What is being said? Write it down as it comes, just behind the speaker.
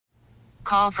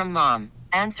Call from mom.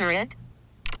 Answer it.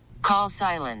 Call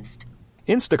silenced.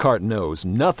 Instacart knows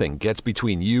nothing gets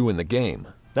between you and the game.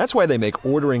 That's why they make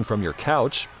ordering from your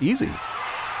couch easy.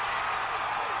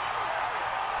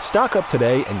 Stock up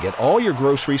today and get all your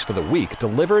groceries for the week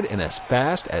delivered in as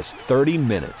fast as 30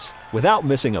 minutes without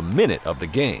missing a minute of the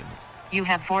game. You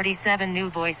have 47 new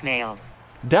voicemails.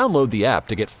 Download the app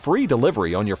to get free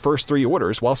delivery on your first 3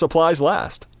 orders while supplies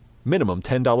last. Minimum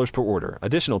 $10 per order.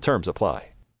 Additional terms apply.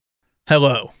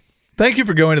 Hello. Thank you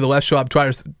for going to the Les Schwab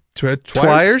Twires.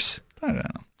 Twires? I don't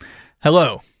know.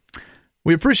 Hello.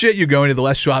 We appreciate you going to the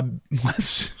Les Schwab.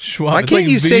 Why can't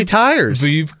you say tires?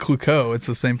 Vive Clicquot. It's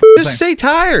the same Just say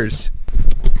tires.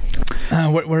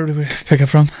 Where do we pick up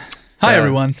from? Hi,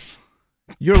 everyone.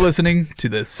 You're listening to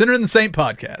the Sinner and the Saint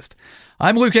podcast.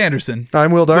 I'm Luke Anderson.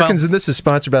 I'm Will Darkins, and this is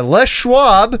sponsored by Les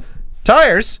Schwab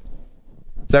Tires.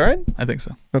 Is that right? I think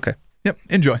so. Okay. Yep.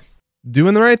 Enjoy.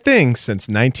 Doing the right thing since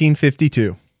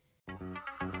 1952.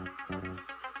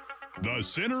 The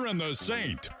Sinner and the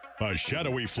Saint. A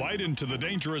shadowy flight into the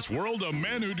dangerous world of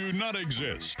men who do not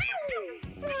exist.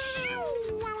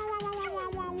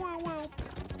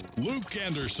 Luke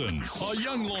Anderson, a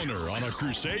young loner on a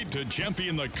crusade to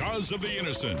champion the cause of the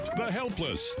innocent, the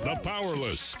helpless, the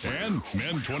powerless, and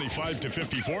men 25 to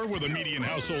 54 with a median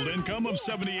household income of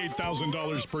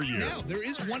 $78,000 per year. Now, there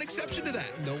is one exception to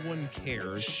that. No one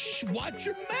cares. Shh, watch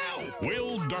your mouth.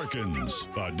 Will Darkins,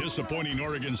 a disappointing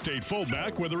Oregon State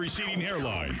fullback with a receding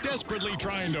hairline, desperately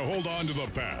trying to hold on to the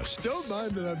past. Don't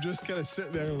mind that I'm just kind of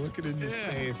sitting there looking into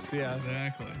space. Yeah.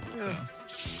 Exactly. Yeah.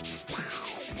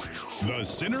 The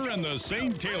Sinner and the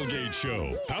Saint Tailgate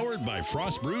Show, powered by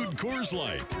Frost Brewed Coors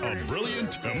Light. A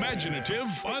brilliant, imaginative,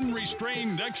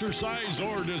 unrestrained exercise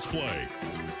or display.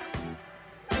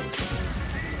 I'm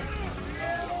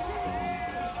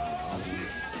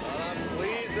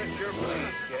pleased that you're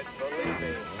pleased, kid. Believe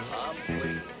me, I'm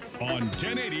pleased. On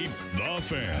 1080, The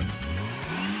Fan.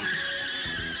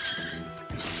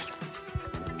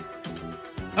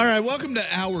 All right, welcome to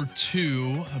Hour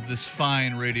 2 of this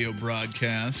fine radio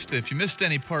broadcast. If you missed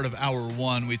any part of Hour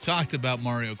 1, we talked about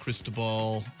Mario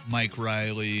Cristobal, Mike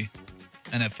Riley,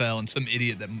 NFL, and some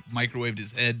idiot that microwaved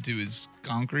his head to his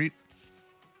concrete.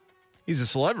 He's a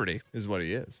celebrity, is what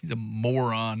he is. He's a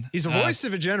moron. He's a voice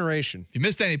of a generation. If you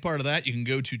missed any part of that, you can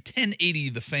go to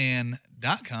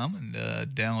 1080thefan.com and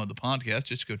download the podcast.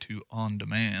 Just go to On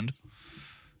Demand.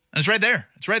 And it's right there.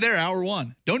 It's right there, Hour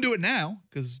 1. Don't do it now,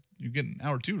 because you're getting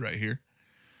Hour 2 right here.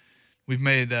 We've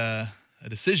made a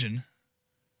decision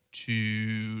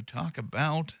to talk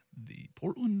about the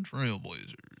Portland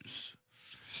Trailblazers.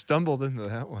 Stumbled into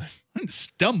that one. I didn't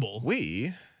stumble.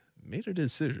 We made a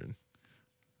decision.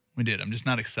 We did. I'm just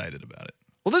not excited about it.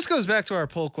 Well, this goes back to our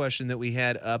poll question that we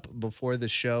had up before the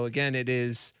show. Again, it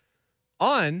is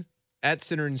on at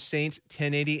Sinner and Saint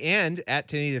 1080 and at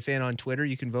 1080 The Fan on Twitter.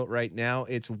 You can vote right now.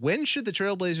 It's when should the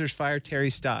Trailblazers fire Terry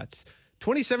Stotts?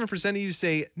 27% of you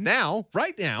say now,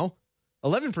 right now.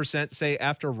 11% say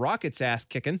after Rockets ass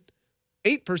kicking.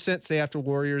 8% say after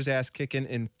Warriors ass kicking.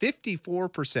 And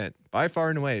 54% by far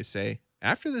and away say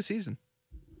after the season.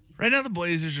 Right now, the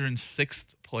Blazers are in 6th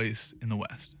place in the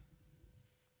West.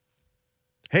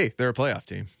 Hey, they're a playoff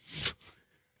team.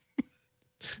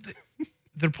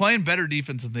 They're playing better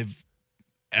defense than they've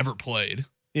ever played.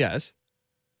 Yes.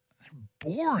 They're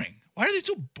boring. Why are they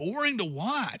so boring to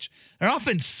watch? Their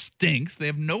offense stinks. They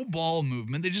have no ball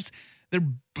movement. They're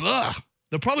blah.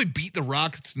 They'll probably beat the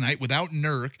Rockets tonight without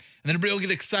Nurk, and then everybody will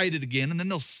get excited again, and then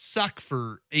they'll suck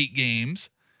for 8 games.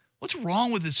 What's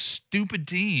wrong with this stupid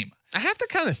team? I have to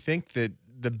kind of think that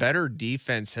the better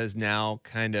defense has now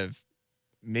kind of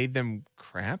made them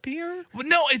crappier. Well,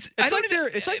 no, it's like they're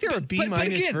a B-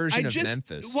 version of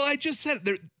Memphis. Well, I just said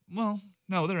they're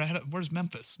ahead of, where's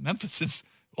Memphis? Memphis is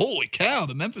holy cow,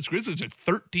 the Memphis Grizzlies are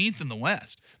 13th in the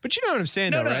West. But you know what I'm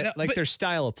saying, right? No, like their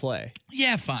style of play.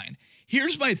 Yeah, fine.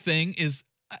 Here's my thing is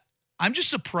I'm just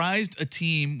surprised a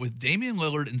team with Damian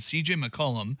Lillard and CJ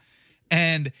McCollum,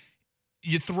 and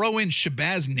you throw in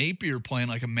Shabazz Napier playing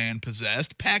like a man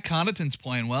possessed. Pat Connaughton's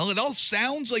playing well. It all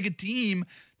sounds like a team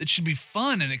that should be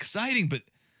fun and exciting, but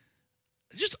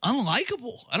just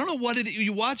unlikable. I don't know what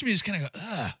you watch me just kind of go,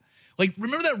 ugh. Like,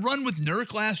 remember that run with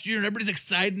Nurk last year and everybody's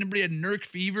excited and everybody had Nurk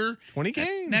fever? 20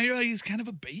 games. Now you're like, he's kind of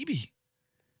a baby.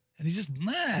 And he's just,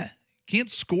 meh. Can't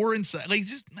score inside. Like,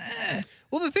 just, meh.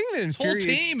 Well, the thing that infuriates...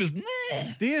 His whole team is,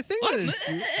 meh. The thing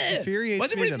that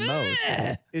infuriates me the most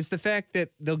is the fact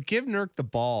that they'll give Nurk the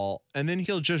ball and then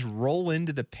he'll just roll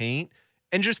into the paint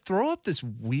and just throw up this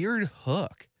weird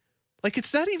hook. Like,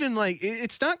 it's not even like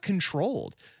it's not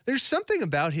controlled. There's something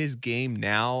about his game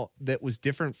now that was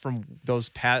different from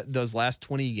those last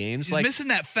 20 games. He's missing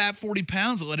that fat 40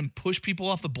 pounds that let him push people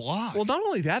off the block. Well, not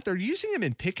only that, they're using him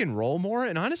in pick and roll more.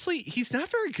 And honestly, he's not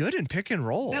very good in pick and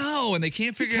roll. No, and they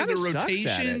can't figure out the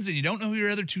rotations, and you don't know who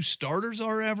your other two starters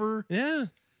are ever. Yeah.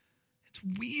 It's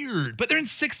weird, but they're in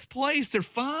 6th place. They're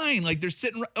fine. Like, they're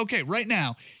sitting. Okay, right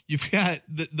now, you've got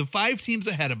the 5 teams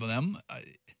ahead of them.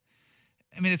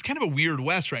 I mean, it's kind of a weird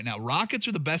West right now. Rockets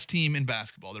are the best team in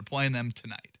basketball. They're playing them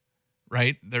tonight,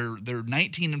 right? They're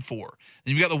 19-4. Then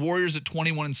you've got the Warriors at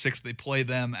 21-6. They play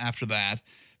them after that.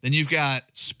 Then you've got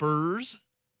Spurs,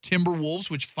 Timberwolves,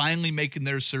 which finally making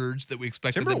their surge that we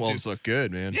expected them to. Timberwolves look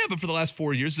good, man. Yeah, but for the last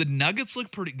 4 years, the Nuggets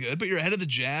look pretty good, but you're ahead of the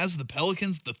Jazz, the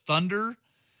Pelicans, the Thunder.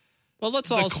 Well,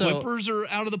 The Clippers are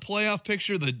out of the playoff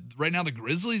picture. Right now, the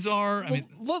Grizzlies are.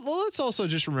 Let's also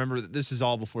just remember that this is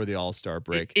all before the All-Star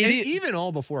break. And even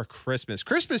all before Christmas.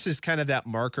 Christmas is kind of that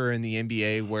marker in the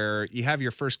NBA where you have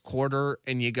your first quarter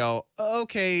and you go,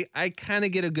 okay, I kind of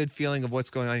get a good feeling of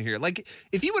what's going on here. Like,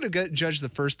 if you would have judged the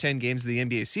first 10 games of the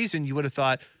NBA season, you would have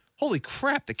thought, holy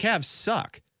crap, the Cavs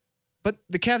suck. But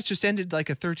the Cavs just ended like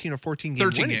a 13 or 14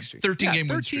 game winning streak.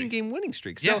 13 game winning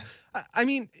streak. So, yeah. I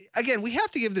mean, again, we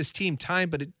have to give this team time,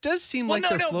 but it does seem like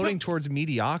they're floating towards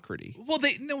mediocrity. Well,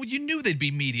 you knew they'd be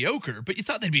mediocre, but you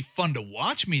thought they'd be fun to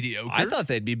watch mediocre. I thought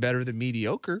they'd be better than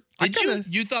mediocre.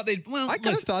 You thought they'd, I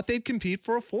kind of thought they'd compete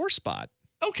for a 4 spot.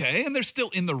 Okay, and they're still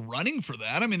in the running for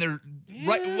that. I mean, they're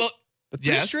right. Well, but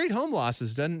 3 straight home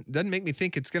losses doesn't make me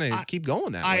think it's going to keep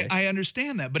going that way. I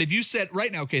understand that, but if you said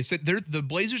right now, okay, so the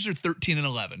Blazers are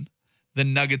 13-11, the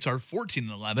Nuggets are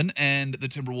 14-11, and the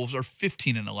Timberwolves are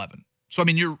 15-11. So I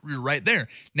mean, you're right there.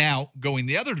 Now going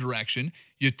the other direction,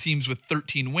 you have teams with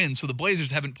 13 wins. So the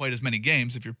Blazers haven't played as many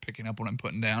games, if you're picking up what I'm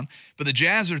putting down. But the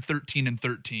Jazz are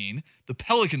 13-13, the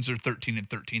Pelicans are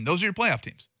 13-13. Those are your playoff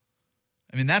teams.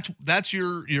 I mean, that's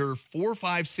your 4,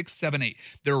 5, 6, 7, 8.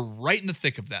 They're right in the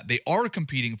thick of that. They are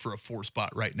competing for a 4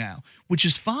 spot right now, which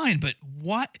is fine. But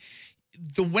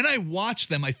when I watch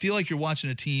them, I feel like you're watching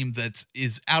a team that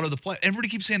is out of the play. Everybody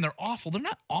keeps saying they're awful. They're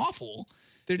not awful.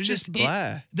 They're just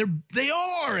blah. They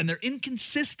are, and they're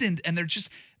inconsistent, and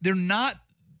they're not.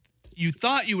 You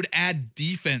thought you would add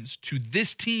defense to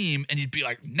this team, and you'd be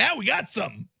like, now we got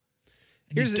something.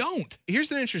 Here's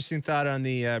an interesting thought on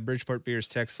the Bridgeport Beers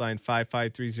text line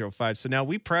 55305. So now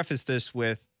we preface this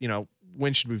with,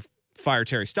 when should we fire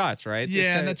Terry Stotts, right?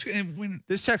 Yeah, this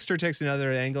texter takes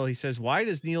another angle. He says, why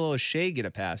does Neil O'Shea get a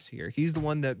pass here? He's the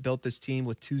one that built this team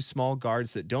with 2 small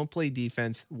guards that don't play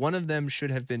defense. One of them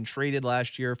should have been traded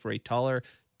last year for a taller,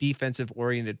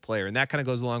 defensive-oriented player. And that kind of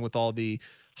goes along with all the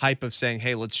hype of saying,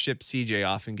 hey, let's ship CJ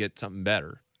off and get something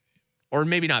better. Or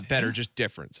maybe not better, just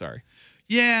different, sorry.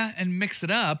 Yeah, and mix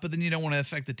it up, but then you don't want to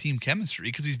affect the team chemistry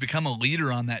because he's become a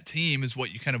leader on that team is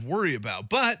what you kind of worry about.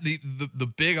 But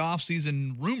the big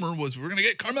offseason rumor was we're going to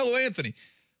get Carmelo Anthony.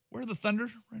 Where are the Thunder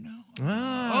right now?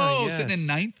 Yes. Sitting in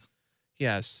 9th?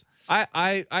 Yes.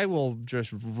 I will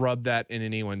just rub that in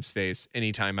anyone's face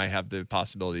anytime I have the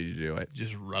possibility to do it.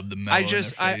 Just rub the Melo in their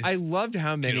face. I loved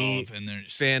how many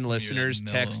fan listeners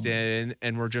text in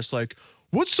and were just like,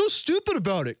 what's so stupid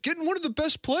about it? Getting one of the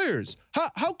best players.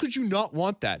 How could you not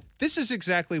want that? This is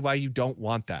exactly why you don't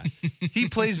want that. He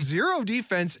plays 0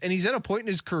 defense, and he's at a point in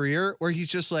his career where he's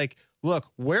just like, look,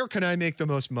 where can I make the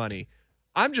most money?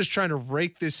 I'm just trying to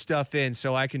rake this stuff in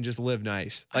so I can just live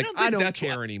nice. Like, I don't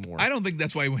care anymore. I don't think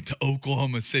that's why he went to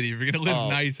Oklahoma City. If you're going to live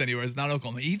nice anywhere, it's not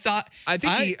Oklahoma. He thought. I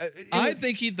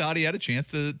think he thought he had a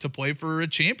chance to play for a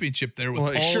championship there with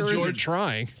Paul George. Sure isn't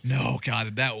trying. No,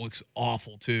 God, that looks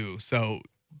awful too. So,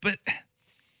 but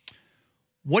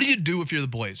what do you do if you're the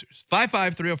Blazers?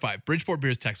 55305 Bridgeport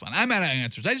Beers text line. I'm out of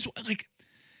answers. I just like.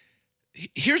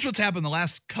 Here's what's happened the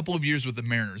last couple of years with the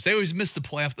Mariners. They always miss the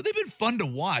playoffs, but they've been fun to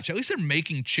watch. At least they're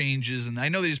making changes, and I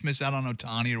know they just missed out on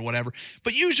Ohtani or whatever.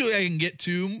 But usually I can get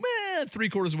to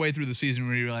 3/4 of the way through the season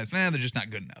when you realize, they're just not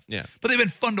good enough. Yeah. But they've been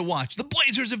fun to watch. The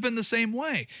Blazers have been the same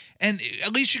way. And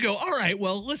at least you go, all right,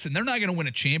 well, listen, they're not going to win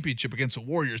a championship against the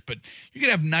Warriors, but you're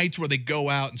going to have nights where they go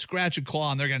out and scratch a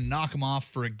claw, and they're going to knock them off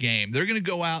for a game. They're going to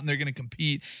go out and they're going to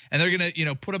compete, and they're going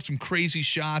to put up some crazy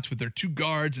shots with their 2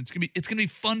 guards. And it's going to be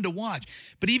fun to watch.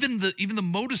 But even the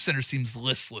Moda Center seems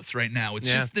listless right now. It's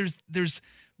just there's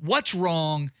what's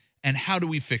wrong and how do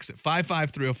we fix it?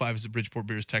 55305 is the Bridgeport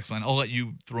Beers text line. I'll let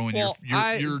you throw in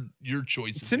your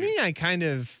choices. To me, I kind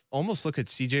of almost look at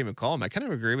CJ McCollum. I kind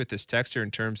of agree with this texter in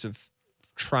terms of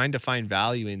trying to find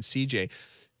value in CJ.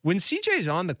 When CJ's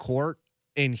on the court,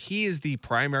 and he is the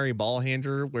primary ball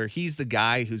handler, where he's the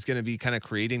guy who's going to be kind of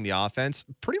creating the offense,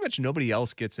 pretty much nobody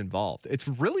else gets involved. It's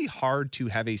really hard to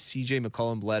have a CJ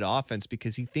McCollum-led offense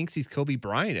because he thinks he's Kobe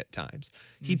Bryant at times.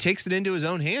 He takes it into his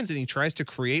own hands and he tries to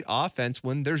create offense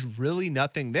when there's really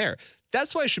nothing there.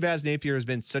 That's why Shabazz Napier has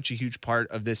been such a huge part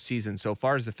of this season so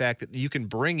far, is the fact that you can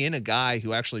bring in a guy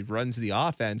who actually runs the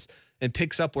offense and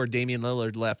picks up where Damian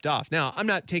Lillard left off. Now, I'm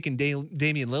not taking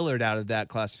Damian Lillard out of that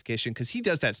classification because he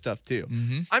does that stuff too.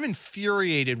 I'm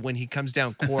infuriated when he comes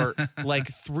down court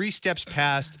like 3 steps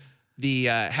past the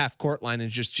half court line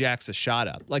and just jacks a shot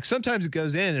up. Like sometimes it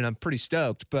goes in and I'm pretty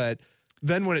stoked, but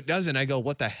then when it doesn't, I go,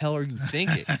 what the hell are you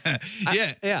thinking? I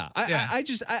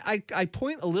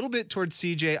point a little bit towards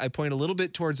CJ. I point a little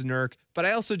bit towards Nurk, but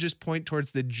I also just point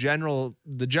towards the general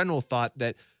thought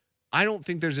that I don't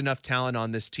think there's enough talent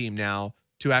on this team now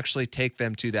to actually take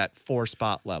them to that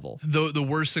 4-spot level. The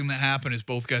worst thing that happened is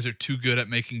both guys are too good at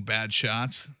making bad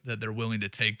shots that they're willing to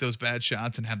take those bad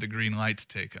shots and have the green light to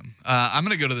take them. I'm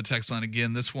going to go to the text line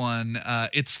again. This one,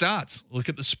 it's stats. Look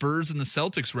at the Spurs and the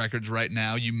Celtics records right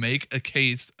now. You make a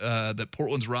case that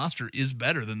Portland's roster is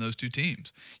better than those two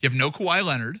teams. You have no Kawhi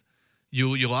Leonard.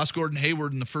 You lost Gordon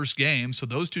Hayward in the first game, so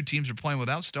those two teams are playing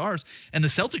without stars, and the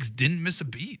Celtics didn't miss a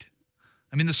beat.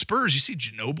 I mean, the Spurs, you see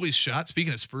Ginobili's shot.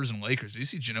 Speaking of Spurs and Lakers, do you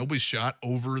see Ginobili's shot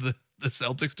over the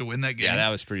Celtics to win that game? Yeah, that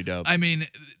was pretty dope. I mean,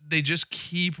 they just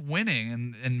keep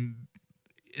winning. And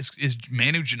is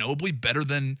Manu Ginobili better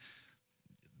than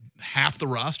half the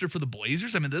roster for the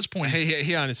Blazers? I mean, at this point,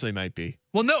 he honestly might be.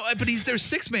 Well, no, but he's their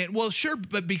 6th man. Well, sure,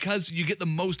 but because you get the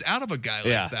most out of a guy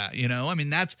like that, you know? I mean,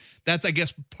 that's I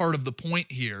guess part of the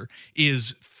point here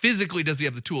is physically does he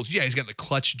have the tools? Yeah, he's got the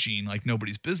clutch gene like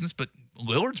nobody's business, but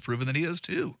Lillard's proven that he does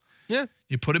too. Yeah.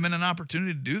 You put him in an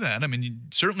opportunity to do that. I mean,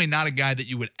 certainly not a guy that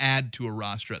you would add to a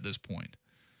roster at this point.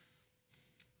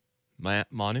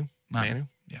 Manu?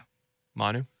 Yeah.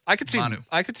 Manu. I could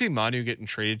see Manu getting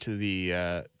traded to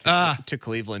the to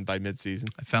Cleveland by midseason.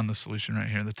 I found the solution right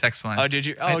here. The text line. Oh, did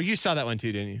you? Oh, you saw that one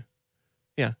too, didn't you?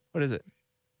 Yeah. What is it?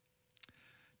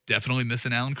 Definitely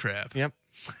missing Alan Crabb. Yep.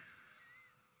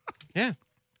 Yeah.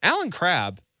 Alan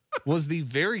Crabb was the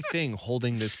very thing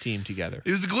holding this team together.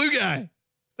 He was the glue guy.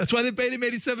 That's why they paid him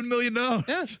 $87 million.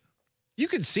 Yes. You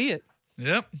can see it.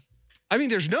 Yep. I mean,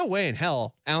 there's no way in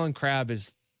hell Alan Crabb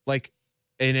is like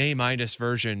an A-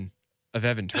 version of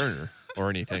Evan Turner or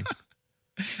anything.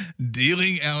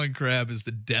 Dealing Alan Crabb is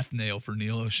the death nail for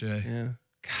Neil O'Shea. Yeah.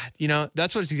 God, you know,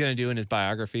 that's what he's going to do in his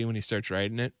biography when he starts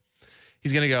writing it.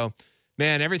 He's going to go,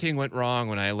 man, everything went wrong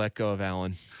when I let go of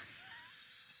Alan.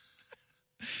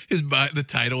 The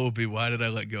title will be, Why Did I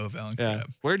Let Go of Alan Crabb?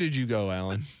 Where did you go,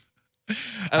 Alan?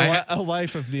 A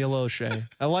life of Neil O'Shea.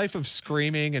 A life of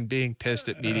screaming and being pissed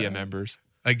at media members.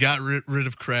 I got rid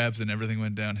of Crabs and everything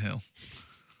went downhill.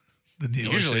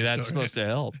 Usually that's supposed to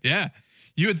help. Yeah.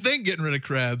 You would think getting rid of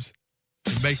Crabs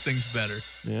would make things better.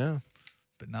 Yeah.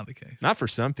 But not the case. Not for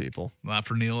some people. Not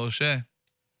for Neil O'Shea.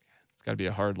 It's got to be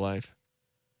a hard life.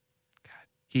 God.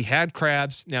 He had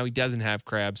Crabs. Now he doesn't have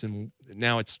Crabs, and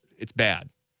now it's bad.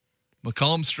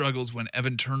 McCollum struggles when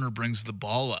Evan Turner brings the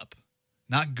ball up.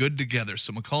 Not good together.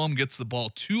 So McCollum gets the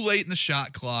ball too late in the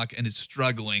shot clock and is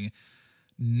struggling.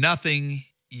 Nothing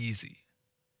easy.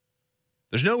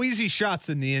 There's no easy shots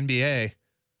in the NBA.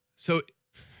 So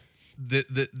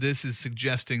this is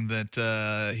suggesting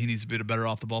that he needs to be a better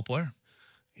off the ball player.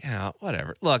 Yeah,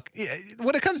 whatever. Look,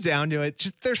 when it comes down to it,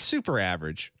 just they're super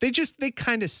average. They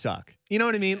kind of suck. You know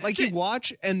what I mean? Like you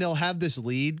watch and they'll have this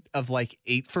lead of like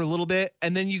 8 for a little bit,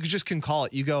 and then you just can call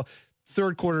it. You go,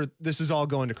 third quarter, this is all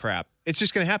going to crap. It's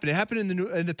just going to happen. It happened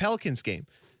in the Pelicans game.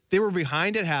 They were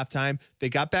behind at halftime. They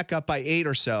got back up by 8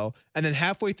 or so. And then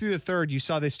halfway through the third, you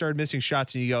saw they started missing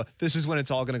shots and you go, this is when it's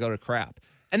all going to go to crap.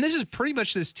 And this is pretty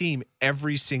much this team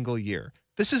every single year.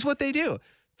 This is what they do.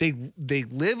 They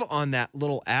live on that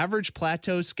little average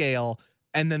plateau scale,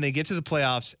 and then they get to the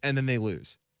playoffs and then they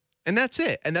lose. And that's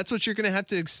it. And that's what you're going to have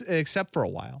to accept for a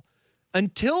while.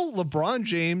 Until LeBron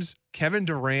James, Kevin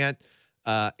Durant,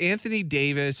 Anthony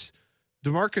Davis,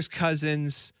 DeMarcus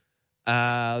Cousins,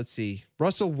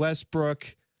 Russell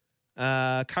Westbrook,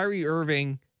 Kyrie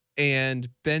Irving, and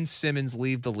Ben Simmons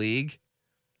leave the league,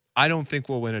 I don't think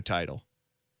we'll win a title.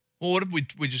 Well, what if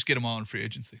we just get them all in free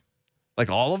agency? Like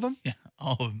all of them? Yeah,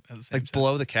 all of them at the same time.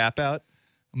 Blow the cap out?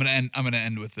 I'm gonna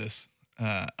end with this.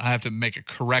 I have to make a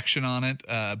correction on it,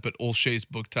 but O'Shea's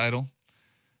book title,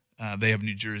 they have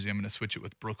New Jersey. I'm gonna switch it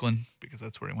with Brooklyn because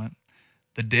that's where he went.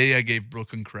 The Day I Gave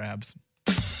Brooklyn Crabs.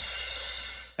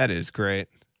 That is great.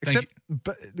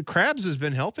 But the Crabs has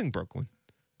been helping Brooklyn.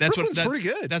 Brooklyn's pretty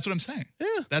good. That's what I'm saying.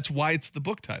 Yeah. That's why it's the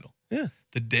book title. Yeah.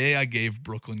 The Day I Gave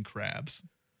Brooklyn Crabs.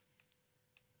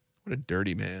 What a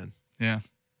dirty man. Yeah.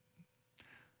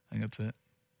 I think that's it.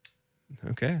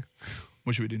 Okay.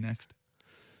 What should we do next?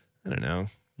 I don't know.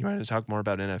 You wanted to talk more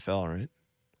about NFL, right?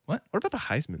 What? What about the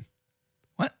Heisman?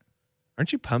 What?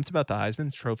 Aren't you pumped about the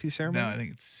Heisman Trophy ceremony? No, I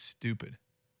think it's stupid.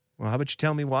 Well, how about you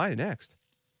tell me why next?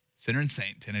 Sinner and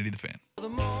Saint, 1080 The Fan.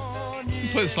 You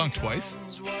play the song twice.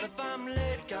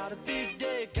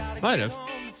 Might have.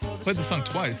 Played the song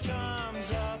twice.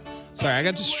 Sorry, I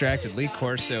got distracted. Lee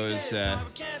Corso is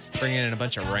bringing in a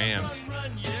bunch of Rams.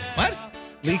 What?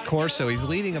 Lee Corso, he's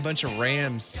leading a bunch of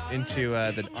Rams into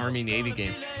the Army-Navy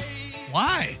game.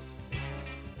 Why?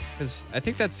 Because I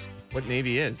think that's what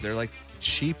Navy is. They're like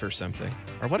sheep or something.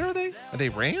 Or what are they? Are they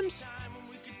Rams?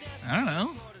 I don't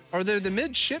know. Or they're the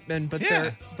midshipmen, but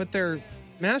Yeah. their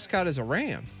mascot is a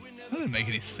ram. That doesn't make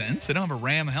any sense. They don't have a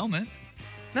ram helmet.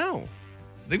 No.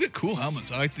 They've got cool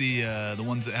helmets. I like the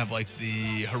ones that have like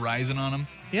the horizon on them.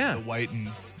 Yeah. The white and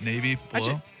navy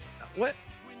below. What?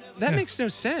 That Yeah. makes no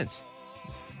sense.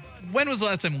 When was the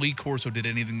last time Lee Corso did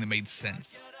anything that made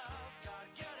sense?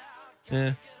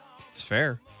 Yeah, it's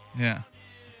fair. Yeah.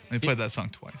 They played that song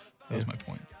twice. That was my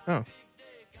point. Oh,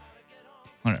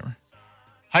 Whatever.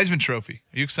 Heisman Trophy.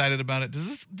 Are you excited about it?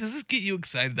 Does this get you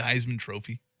excited, the Heisman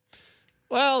Trophy?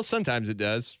 well, sometimes it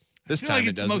does. This I feel time like it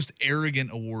it's the doesn't. most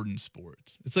arrogant award in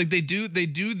sports. It's like they do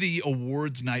the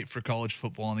awards night for college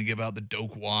football and they give out the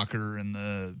Doak Walker and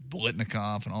the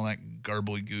Blitnikoff and all that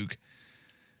gook.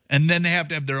 And then they have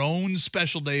to have their own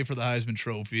special day for the Heisman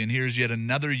Trophy. And here's yet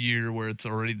another year where it's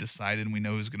already decided and we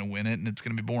know who's going to win it and it's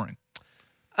going to be boring.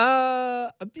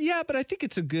 Yeah, but I think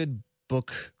it's a good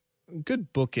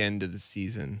bookend to the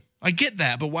season. I get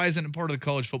that, but why isn't it part of the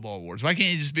college football awards? Why can't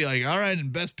you just be like, all right,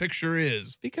 and best picture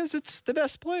is? Because it's the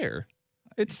best player.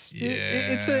 It's Yeah.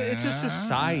 it's a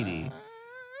society.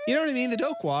 You know what I mean? The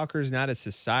Doak Walker is not a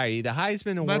society. The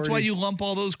Heisman Award. That's why is, you lump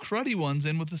all those cruddy ones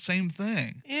in with the same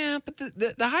thing. Yeah, but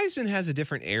the Heisman has a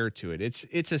different air to it.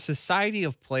 It's a society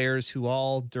of players who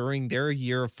all during their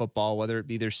year of football, whether it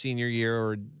be their senior year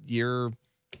or year,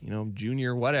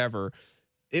 junior, whatever,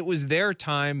 it was their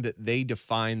time that they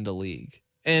defined the league.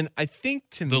 And I think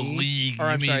to The me, league, or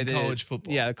you I'm mean sorry, college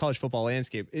football. Yeah, the college football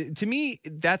landscape. To me,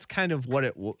 that's kind of what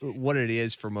it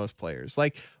is for most players.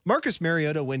 Like Marcus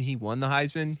Mariota, when he won the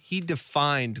Heisman, he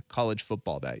defined college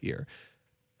football that year.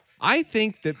 I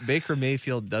think that Baker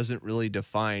Mayfield doesn't really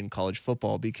define college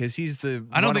football because he's the.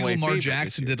 I don't think runaway Lamar favorite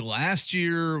Jackson this year. did last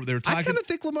year. They were I talking kind of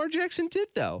think Lamar Jackson did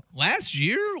though. last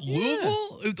year.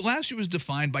 Louisville. Last year was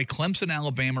defined by Clemson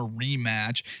Alabama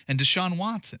rematch and Deshaun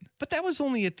Watson. But that was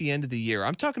only at the end of the year.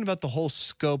 I'm talking about the whole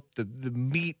scope, the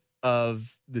meat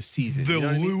of the season. The You know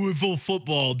what I mean? Louisville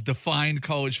football defined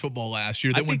college football last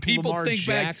year. I That when think people Lamar think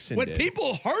Jackson back, when did.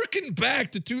 people harken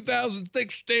back to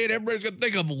 2006 State, everybody's gonna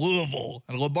think of Louisville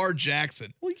and Lamar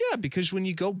Jackson. Well, yeah, because when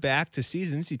you go back to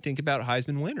seasons, you think about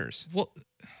Heisman winners. Well,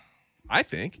 I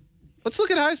think. Let's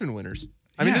look at Heisman winners.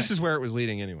 I mean, Yeah. this is where it was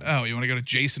leading anyway. oh, you want to go to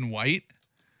Jason White,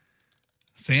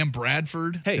 Sam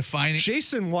Bradford, Hey, defining.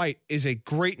 Jason White is a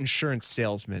great insurance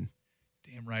salesman.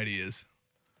 Damn right he is.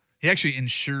 He actually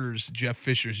insures Jeff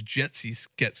Fisher's jet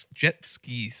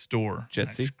ski store. Jet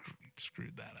I ski?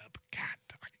 screwed that up. God,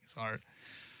 talking is hard.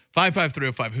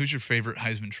 55305. Who's your favorite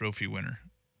Heisman Trophy winner?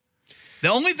 The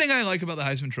only thing I like about the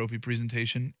Heisman Trophy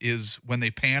presentation is when they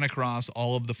pan across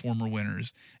all of the former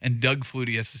winners, and Doug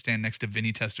Flutie has to stand next to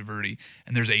Vinny Testaverde,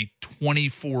 and there's a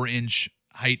 24-inch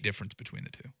height difference between the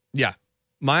two. Yeah.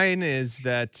 Mine is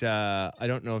that I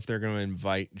don't know if they're going to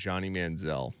invite Johnny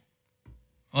Manziel.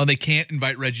 Well, they can't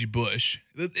invite Reggie Bush.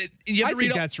 You have to I read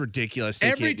think all- that's ridiculous. They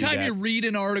Every can't do time that. you read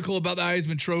an article about the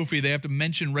Heisman Trophy, they have to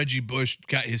mention Reggie Bush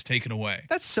got his taken away.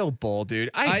 That's so bold, dude.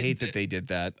 I I- hate that they did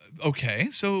that. Okay,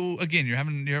 so again, you're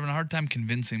having a hard time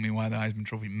convincing me why the Heisman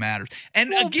Trophy matters.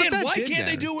 And Well, but again, that why did can't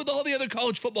they matter. do it with all the other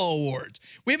college football awards?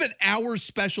 We have an hour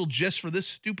special just for this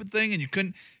stupid thing, and you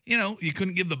couldn't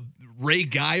give the Ray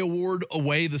Guy Award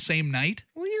away the same night.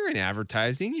 Well, you're in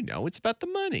advertising. It's about the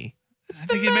money. I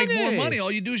think you make more money.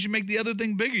 All you do is you make the other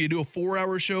thing bigger. You do a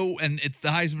 4-hour show, and it's the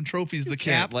Heisman Trophy's the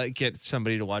cap. Can't get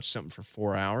somebody to watch something for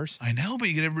 4 hours. I know, but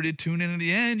you get everybody to tune in at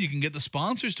the end. You can get the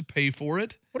sponsors to pay for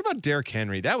it. What about Derrick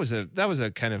Henry? That was a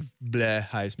kind of bleh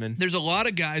Heisman. There's a lot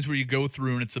of guys where you go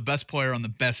through and it's the best player on the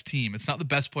best team. It's not the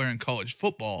best player in college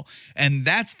football. And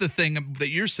that's the thing that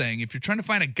you're saying. If you're trying to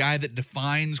find a guy that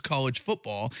defines college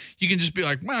football, you can just be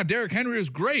like, wow, Derrick Henry was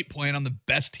great playing on the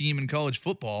best team in college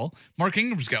football. Mark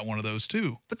Ingram's got one of those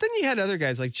too. But then you had other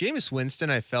guys like Jameis Winston.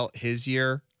 I felt his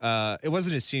year, it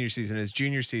wasn't his senior season, his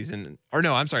junior season. Or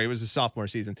no, I'm sorry, it was his sophomore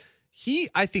season. He,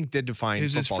 I think, did define It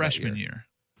was his football that freshman year. year.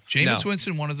 Jameis No.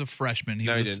 Winston won as a freshman.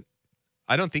 No, he didn't.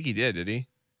 I don't think he did he?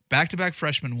 Back-to-back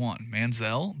freshmen won.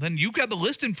 Manziel. Then you've got the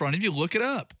list in front of you. Look it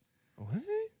up. What?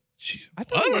 Jeez, I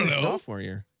thought it don't was know. sophomore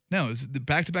year. No, it's the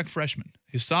back-to-back freshman.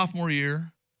 His sophomore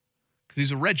year, because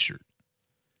he's a redshirt.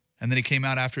 And then he came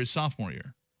out after his sophomore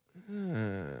year.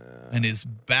 And his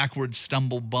backward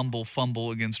stumble, bumble,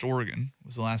 fumble against Oregon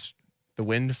was the last. The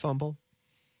wind fumble.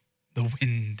 The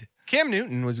wind. Cam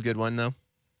Newton was a good one, though.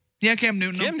 Yeah, Cam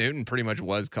Newton. Cam Newton pretty much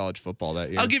was college football that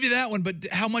year. I'll give you that one, but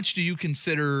how much do you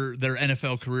consider their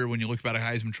NFL career when you look about a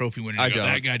Heisman Trophy winner? You go,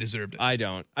 that guy deserved it. I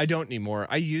don't anymore.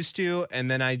 I used to, and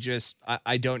then I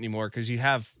don't anymore because you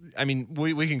have. I mean,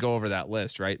 we can go over that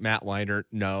list, right? Matt Leinart,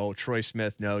 no. Troy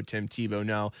Smith, no. Tim Tebow,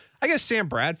 no. I guess Sam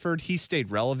Bradford, he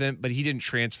stayed relevant, but he didn't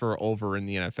transfer over in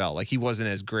the NFL. Like he wasn't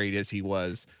as great as he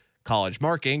was college.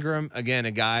 Mark Ingram, again,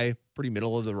 a guy pretty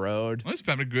middle of the road. Well, he's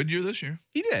having a good year this year.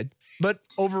 He did. But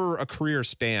over a career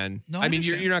span, No, I mean,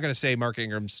 understand. you're not going to say Mark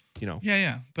Ingram's,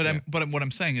 Yeah. But what I'm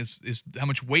saying is how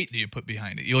much weight do you put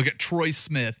behind it? You look at Troy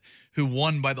Smith, who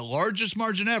won by the largest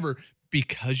margin ever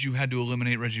because you had to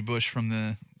eliminate Reggie Bush from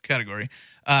the category.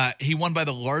 He won by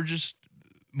the largest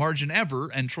margin ever,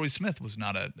 and Troy Smith was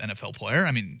not an NFL player.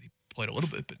 I mean, he played a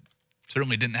little bit, but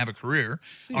certainly didn't have a career.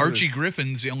 Archie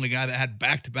Griffin's the only guy that had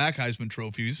back-to-back Heisman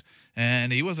trophies,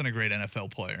 and he wasn't a great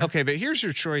NFL player. Okay, but here's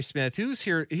your Troy Smith. Here's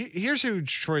who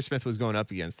Troy Smith was going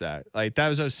up against that. Like, that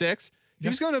was 06. He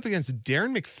was going up against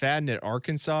Darren McFadden at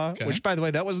Arkansas, which, by the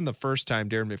way, that wasn't the first time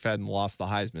Darren McFadden lost the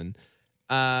Heisman.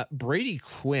 Brady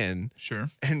Quinn. Sure.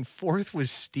 And fourth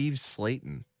was Steve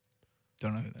Slayton.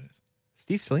 Don't know who that is.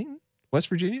 Steve Slayton? West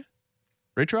Virginia?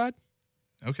 Rich Rod?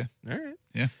 Okay. All right.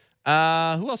 Yeah.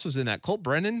 Who else was in that? Colt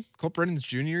Brennan? Colt Brennan's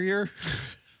junior year?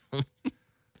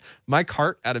 Mike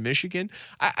Hart out of Michigan.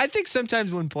 I think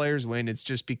sometimes when players win, it's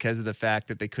just because of the fact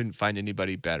that they couldn't find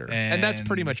anybody better. And that's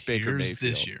pretty much Baker Mayfield.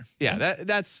 This year. Yeah,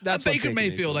 that's what Baker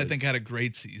Mayfield, I think, had a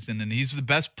great season, and he's the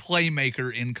best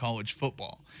playmaker in college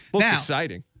football. Well, now, it's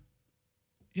exciting.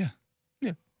 Yeah.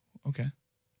 Yeah. Okay.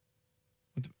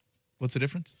 What's the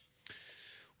difference?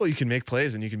 Well, you can make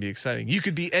plays and you can be exciting. You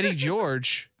could be Eddie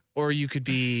George, or you could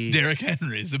be Derrick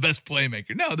Henry is the best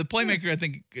playmaker. No, the playmaker, I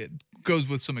think, goes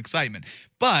with some excitement.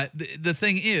 But the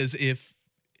thing is, if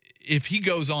he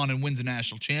goes on and wins a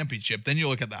national championship, then you'll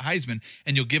look at the Heisman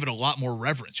and you'll give it a lot more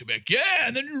reverence. You'll be like, yeah,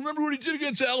 and then you remember what he did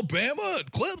against Alabama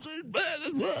and Clemson. Blah,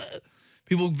 blah, blah.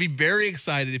 People will be very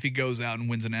excited if he goes out and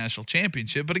wins a national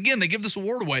championship. But again, they give this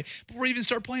award away before we even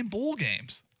start playing bowl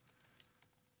games.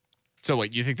 So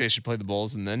what, you think they should play the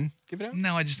Bulls and then give it out?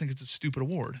 No, I just think it's a stupid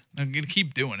award. I'm going to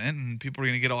keep doing it, and people are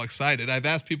going to get all excited. I've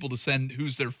asked people to send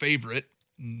who's their favorite.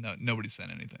 No, nobody sent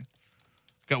anything.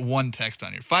 Got one text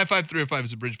on here. 55305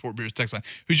 is the Bridgeport Beers text line.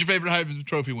 Who's your favorite Heisman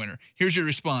Trophy winner? Here's your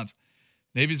response.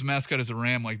 Navy's mascot is a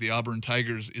ram like the Auburn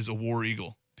Tigers is a war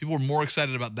eagle. People are more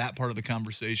excited about that part of the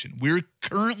conversation. We're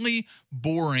currently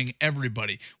boring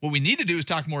everybody. What we need to do is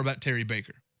talk more about Terry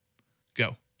Baker.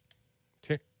 Go.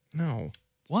 No.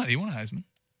 What? He won a Heisman.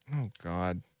 Oh,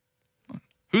 God.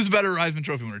 Who's the better Heisman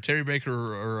Trophy winner, Terry Baker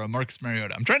or Marcus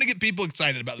Mariota? I'm trying to get people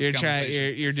excited about this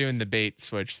conversation. You're doing the bait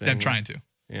switch thing. I'm trying to.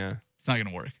 Yeah. It's not going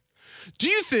to work. Do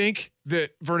you think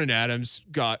that Vernon Adams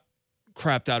got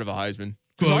crapped out of a Heisman?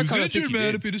 Well, he was injured,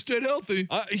 man, if he'd have stayed healthy.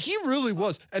 He really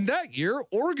was. And that year,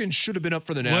 Oregon should have been up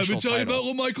for the national title. Let me tell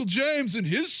you about LaMichael James and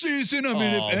his season. I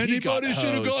mean, if anybody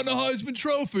should have gotten a Heisman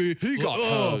Trophy. He got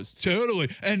hosed.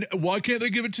 Totally. And why can't they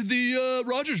give it to the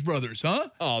Rogers brothers, huh?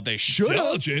 Oh, they should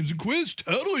have. Yeah, James and Quiz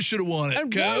totally should have won it.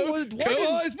 And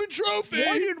why Heisman Trophy.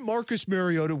 Why did Marcus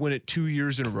Mariota win it 2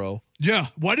 years in a row? Yeah,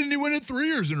 why didn't he win it 3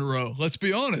 years in a row? Let's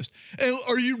be honest. And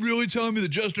are you really telling me that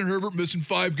Justin Herbert missing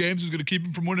 5 games is going to keep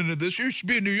him from winning it this year? He should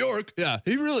be in New York. Yeah,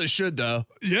 he really should, though.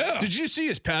 Yeah. Did you see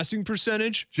his passing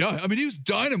percentage? Yeah, I mean, he was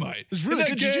dynamite. It was really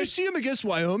good. Did you see him against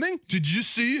Wyoming? Did you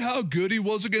see how good he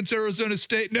was against Arizona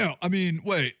State? No, I mean,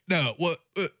 wait, no, what?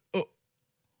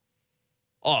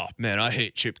 Oh, man, I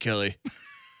hate Chip Kelly.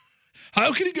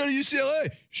 How can he go to UCLA?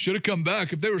 Should have come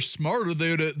back. If they were smarter,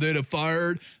 they'd have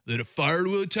fired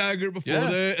Willie Taggart before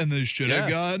and they should have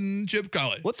gotten Chip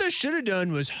Kelly. What they should have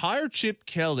done was hire Chip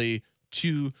Kelly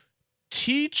to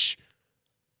teach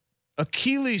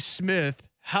Achilles Smith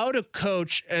how to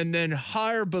coach and then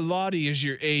hire Bellotti as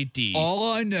your AD.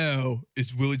 All I know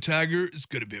is Willie Taggart is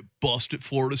going to be a bust at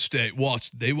Florida State.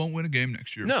 Watch, they won't win a game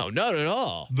next year. No, not at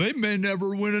all. They may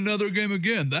never win another game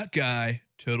again. That guy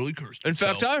totally cursed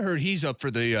himself. In fact, I heard he's up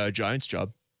for the Giants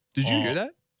job. Did you hear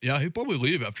that? Yeah, he'd probably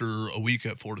leave after a week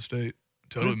at Florida State.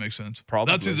 Totally makes sense.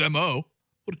 Probably. That's his MO.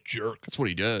 What a jerk. That's what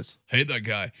he does. Hate that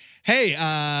guy. Hey,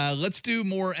 let's do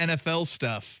more NFL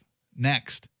stuff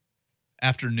next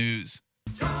after news.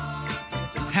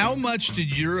 How much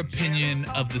did your opinion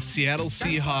of the Seattle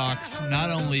Seahawks, not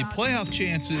only playoff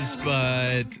chances,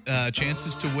 but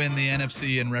chances to win the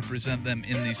NFC and represent them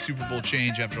in the Super Bowl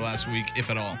change after last week,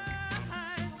 if at all?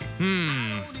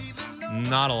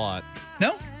 Not a lot.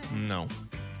 No? No.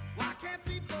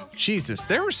 Jesus,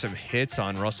 there were some hits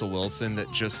on Russell Wilson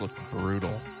that just looked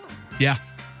brutal. Yeah.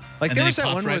 Like And there then was he that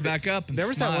popped one right where back up and there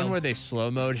was that one smiled. where they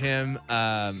slow-moed him.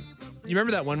 You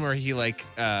remember that one where he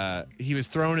he was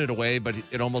throwing it away, but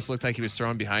it almost looked like he was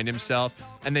throwing behind himself.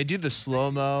 And they do the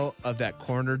slow-mo of that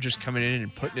corner just coming in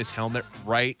and putting his helmet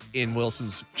right in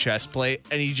Wilson's chest plate,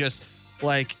 and he just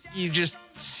you just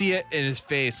see it in his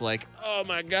face, like, oh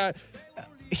my god.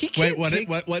 He can't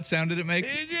What sound did it make?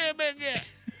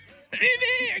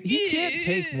 He can't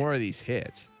take more of these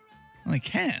hits. Well, he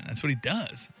can. That's what he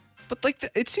does. But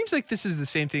it seems like this is the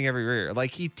same thing every year.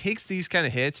 Like he takes these kind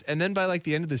of hits, and then by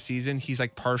the end of the season, he's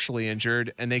partially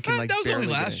injured, and they can That was only barely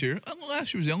last year.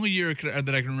 Last year was the only year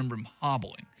that I can remember him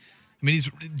hobbling. I mean, he's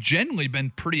generally been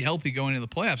pretty healthy going into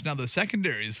the playoffs. Now the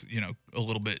secondary is, a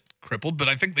little bit crippled, but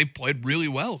I think they played really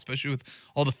well, especially with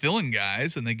all the fill-in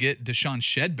guys. And they get Deshaun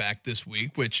Shedd back this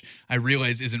week, which I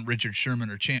realize isn't Richard Sherman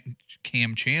or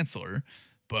Cam Chancellor,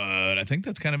 but I think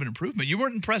that's kind of an improvement. You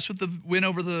weren't impressed with the win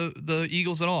over the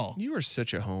Eagles at all. You are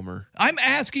such a homer. I'm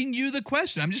asking you the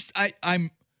question.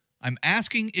 I'm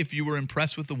asking if you were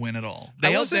impressed with the win at all.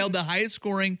 They held the highest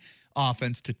scoring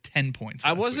offense to 10 points.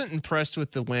 I wasn't impressed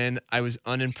with the win. I was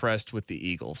unimpressed with the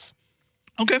Eagles.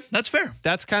 Okay, that's fair.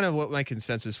 That's kind of what my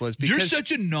consensus was. You're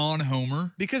such a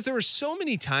non-homer. Because there were so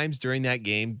many times during that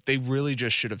game, they really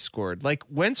just should have scored. Like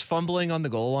Wentz fumbling on the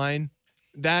goal line,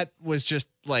 that was just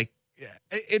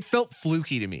it felt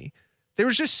fluky to me. There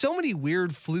was just so many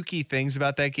weird fluky things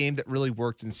about that game that really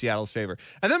worked in Seattle's favor.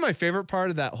 And then my favorite part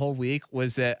of that whole week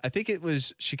was that I think it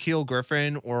was Shaquille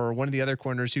Griffin or one of the other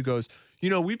corners who goes,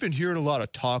 we've been hearing a lot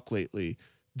of talk lately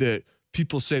that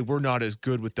people say we're not as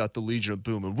good without the Legion of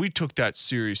Boom, and we took that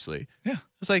seriously. Yeah.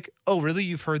 It's like, oh, really?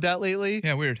 You've heard that lately?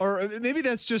 Yeah, weird. Or maybe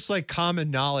that's just common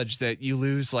knowledge that you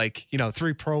lose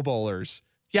 3 Pro Bowlers.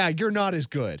 Yeah, you're not as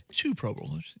good. 2 Pro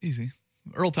Bowlers. Easy.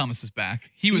 Earl Thomas is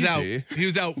back. He was out. He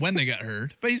was out when they got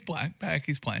hurt, but he's back.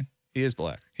 He's playing. He is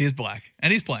black. He is black,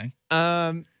 and he's playing.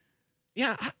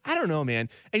 Yeah, I don't know, man.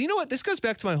 And you know what? This goes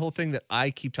back to my whole thing that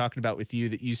I keep talking about with you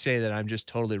that you say that I'm just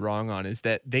totally wrong on, is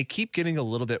that they keep getting a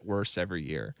little bit worse every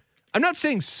year. I'm not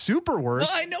saying super worse.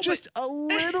 Well, I know, just a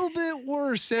little bit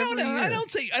worse every year. I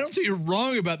don't say you're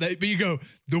wrong about that, but you go,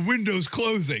 the window's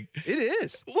closing. It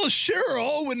is. Well, sure,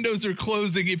 all windows are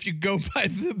closing if you go by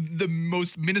the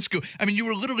most minuscule. I mean, you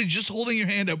were literally just holding your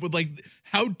hand up with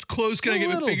how close can I get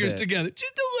my fingers together?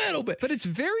 Just a little bit. But it's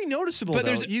very noticeable,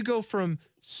 though. You go from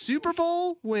Super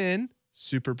Bowl win,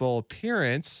 Super Bowl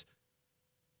appearance,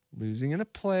 losing in the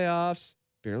playoffs,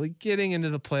 barely getting into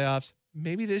the playoffs.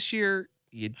 Maybe this year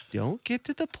you don't get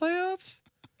to the playoffs.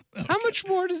 Okay. How much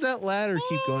more does that ladder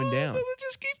keep going down? Does it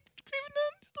just keep creeping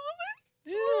down just a little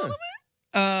bit? Yeah. A little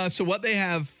bit? So what they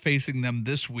have facing them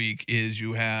this week is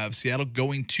you have Seattle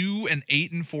going to an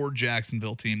 8-4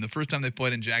 Jacksonville team. The first time they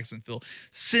played in Jacksonville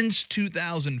since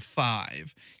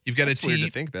 2005. You've got That's a team. weird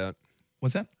to think about.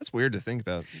 What's that? That's weird to think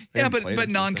about. Yeah, but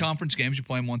non-conference games, you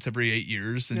play them once every 8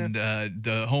 years, and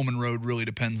the home and road really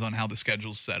depends on how the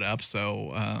schedule's set up.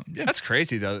 So, yeah. That's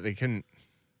crazy, though, that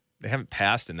they haven't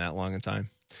passed in that long a time.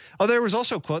 Oh, there was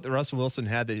also a quote that Russell Wilson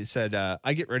had that he said,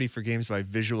 I get ready for games by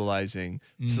visualizing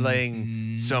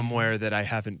playing somewhere that I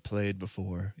haven't played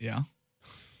before. Yeah.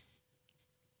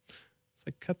 It's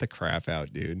like, cut the crap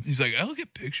out, dude. He's like, I look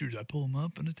at pictures. I pull them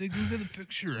up, and I take a look at the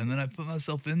picture, and then I put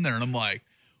myself in there, and I'm like,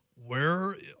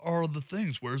 where are the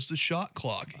things? Where's the shot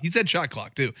clock? He said shot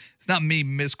clock, too. It's not me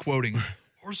misquoting.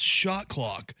 Where's the shot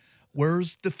clock?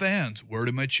 Where's the fans? Where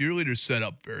do my cheerleaders set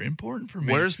up? Very important for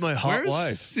me. Where's my hot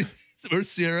wife? Where's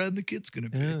Sierra and the kids going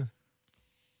to be? Yeah.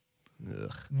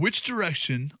 Ugh. Which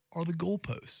direction are the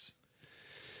goalposts?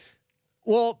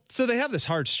 Well, so they have this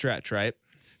hard stretch, right?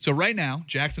 So right now,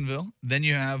 Jacksonville. Then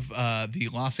you have the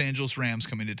Los Angeles Rams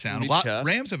coming to town.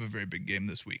 Rams have a very big game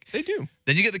this week. They do.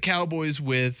 Then you get the Cowboys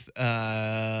with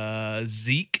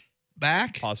Zeke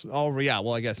back. Possible. Oh, yeah.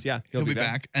 Well, I guess, yeah. He'll be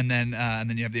back. And then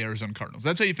you have the Arizona Cardinals.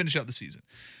 That's how you finish out the season.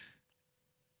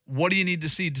 What do you need to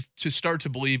see to start to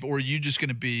believe, or are you just going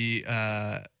to be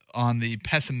on the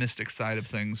pessimistic side of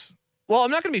things? Well, I'm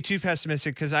not going to be too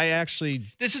pessimistic because I actually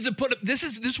This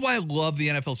is why I love the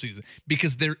NFL season,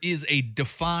 because there is a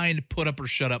defined put up or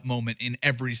shut up moment in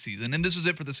every season, and this is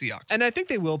it for the Seahawks. and I think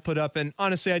they will put up. And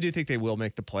honestly, I do think they will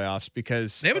make the playoffs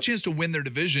because They have a chance to win their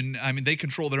division. I mean, they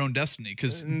control their own destiny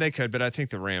because they could. But I think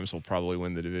the Rams will probably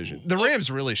win the division. The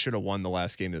Rams really should have won the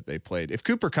last game that they played. If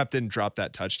Cooper Kupp didn't drop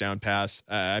that touchdown pass,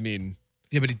 I mean.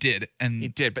 yeah, but he did, and He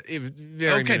did, but it was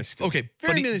very minuscule. Okay,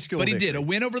 Very minuscule. But he victory. did. A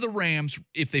win over the Rams,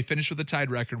 if they finish with a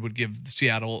tied record, would give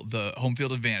Seattle the home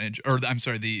field advantage, or I'm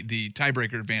sorry, the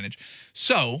tiebreaker advantage.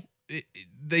 So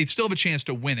they still have a chance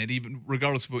to win it, even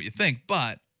regardless of what you think.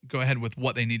 But go ahead with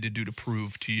what they need to do to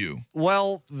prove to you.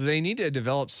 Well, they need to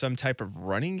develop some type of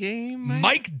running game.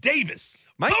 Mike Davis.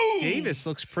 Mike Boom! Davis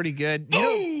looks pretty good. You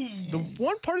know, the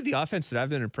one part of the offense that I've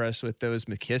been impressed with, though, is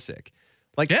McKissick.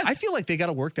 Like, Yeah. I feel like they got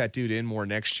to work that dude in more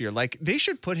next year. Like, they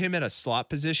should put him at a slot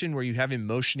position where you have him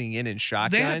motioning in and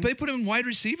shotgun. They put him in wide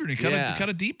receiver and he cut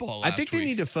a deep ball I last think they week.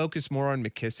 need to focus more on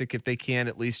McKissick if they can,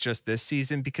 at least just this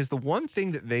season, because the one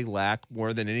thing that they lack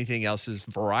more than anything else is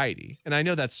variety. And I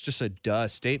know that's just a duh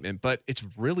statement, but it's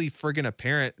really friggin'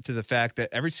 apparent to the fact that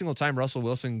every single time Russell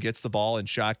Wilson gets the ball in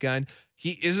shotgun,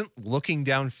 he isn't looking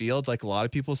downfield like a lot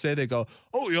of people say. They go,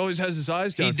 oh, he always has his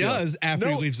eyes downfield. He does after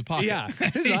he leaves the pocket. Yeah,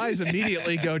 his eyes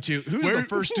immediately go to, who's the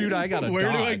first dude I got to dodge?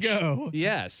 Where do I go?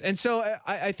 Yes. And so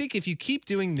I think if you keep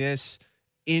doing this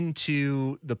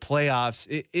into the playoffs,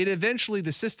 it eventually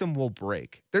the system will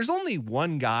break. There's only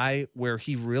one guy where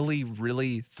he really,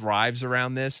 really thrives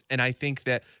around this, and I think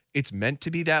that it's meant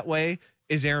to be that way,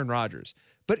 is Aaron Rodgers.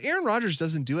 But Aaron Rodgers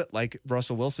doesn't do it like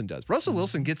Russell Wilson does. Russell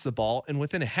Wilson gets the ball, and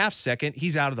within a half second,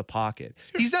 he's out of the pocket.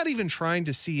 He's not even trying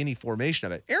to see any formation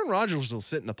of it. Aaron Rodgers will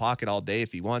sit in the pocket all day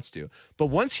if he wants to. But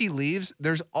once he leaves,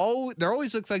 there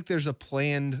always looks like there's a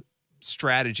planned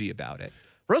strategy about it.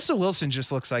 Russell Wilson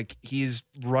just looks like he's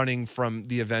running from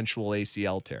the eventual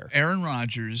ACL tear. Aaron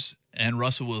Rodgers and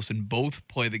Russell Wilson both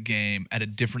play the game at a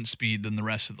different speed than the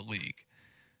rest of the league.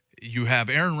 You have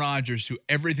Aaron Rodgers, who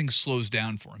everything slows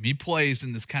down for him. He plays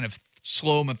in this kind of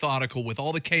slow, methodical, with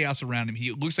all the chaos around him.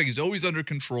 He looks like he's always under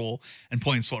control and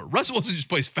playing slower. Russell Wilson just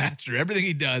plays faster. Everything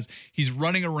he does, he's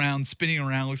running around, spinning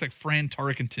around, looks like Fran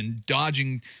Tarkenton,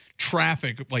 dodging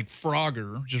traffic like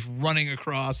Frogger, just running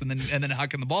across and then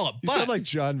hucking the ball up. You sound like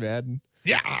John Madden.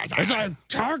 Yeah, He's like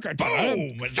Tarkenton.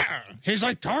 boom. He's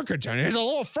like Tarkenton. He's a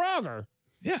little frogger.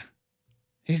 Yeah.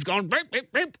 He's going beep,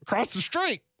 beep, beep across the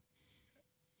street.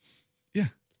 Yeah.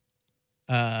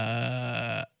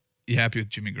 You happy with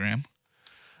Jimmy Graham?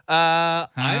 I'm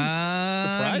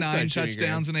surprised by 9 Jimmy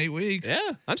touchdowns in 8 weeks. Graham.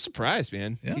 Yeah, I'm surprised,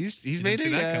 man. Yeah. He's Didn't made see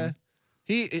that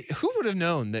a coming. who would have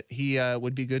known that he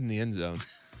would be good in the end zone?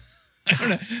 I don't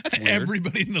know. That's weird.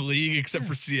 Everybody in the league except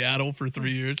for Seattle for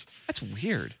 3 years. That's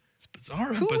weird. It's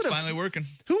bizarre, Who but it's would've- finally working.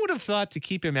 Who would have thought to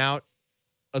keep him out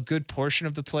a good portion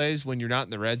of the plays when you're not in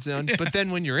the red zone, Yeah. but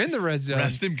then when you're in the red zone,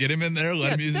 Rest him, get him in there,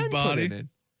 let him use his then put body. him in.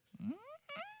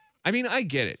 I mean, I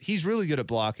get it. He's really good at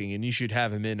blocking, and you should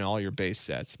have him in all your base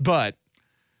sets. But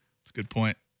It's a good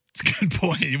point. It's a good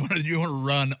point. You want to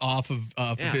run off of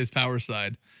Yeah. his power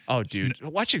side. oh, dude,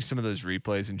 watching some of those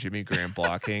replays and Jimmy Graham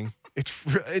blocking,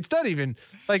 it's not even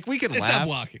like we can It's laugh. not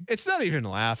blocking. It's not even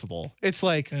laughable. It's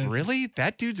like, really?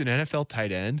 That dude's an NFL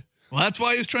tight end? Well, that's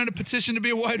why he was trying to petition to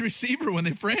be a wide receiver when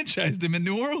they franchised him in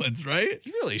New Orleans, right?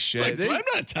 He really should. Like, I'm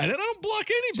not a tight end. I don't block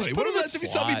anybody. Just What put does him that at have to be?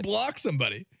 Somebody slot. block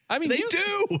somebody. I mean, They you-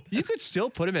 do. You could still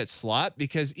put him at slot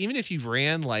because even if you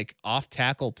ran like off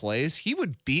tackle plays, he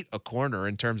would beat a corner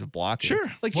in terms of blocking.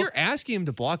 Sure. Like Well- you're asking him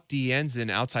to block DNs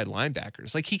and outside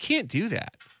linebackers. Like he can't do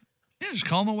that. Yeah, just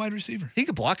call him a wide receiver. He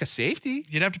could block a safety.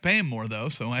 You'd have to pay him more, though,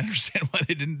 so I understand why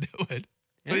they didn't do it.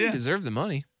 Yeah, But he yeah. deserved the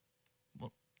money.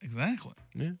 Well, exactly.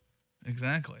 Yeah.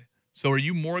 Exactly. So are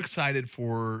you more excited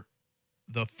for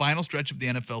the final stretch of the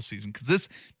NFL season? Because this,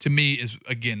 to me, is,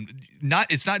 again,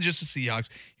 it's not just the Seahawks.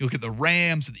 You look at the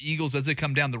Rams, the Eagles as they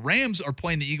come down. The Rams are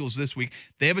playing the Eagles this week.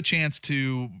 They have a chance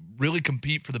to really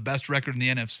compete for the best record in the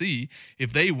NFC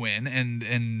if they win.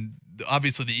 And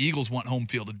obviously the Eagles want home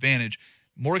field advantage.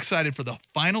 More excited for the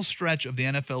final stretch of the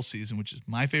NFL season, which is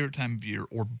my favorite time of year,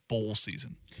 or bowl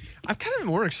season? I'm kind of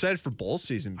more excited for bowl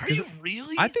season Are because you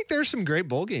really? I think there's some great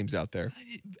bowl games out there.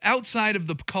 Outside of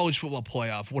the college football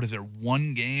playoff, what is there,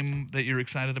 one game that you're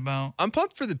excited about? I'm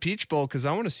pumped for the Peach Bowl because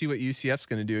I want to see what UCF's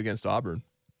going to do against Auburn.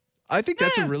 I think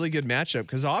that's a really good matchup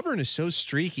because Auburn is so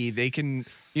streaky. They can,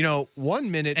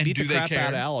 1 minute And beat do the they crap out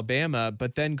of care? Alabama,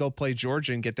 but then go play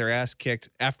Georgia and get their ass kicked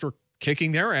after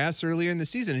kicking their ass earlier in the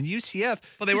season. And UCF,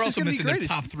 But they were this is also gonna be missing their great.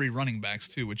 top 3 running backs,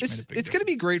 too, which made a big It's going to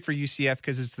be great for UCF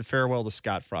because it's the farewell to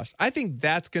Scott Frost. I think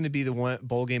that's going to be the one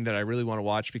bowl game that I really want to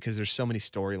watch because there's so many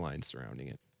storylines surrounding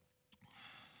it.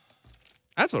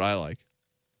 That's what I like.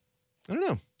 I don't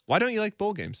know. Why don't you like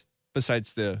bowl games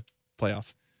besides the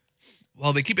playoff?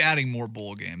 Well, they keep adding more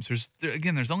bowl games.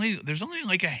 There's only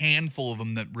like a handful of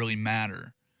them that really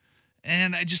matter.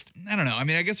 And I don't know. I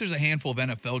mean, I guess there's a handful of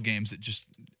NFL games that just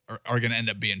are going to end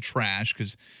up being trash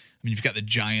because, I mean, you've got the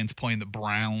Giants playing the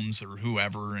Browns or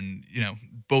whoever, and,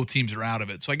 both teams are out of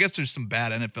it. So I guess there's some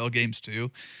bad NFL games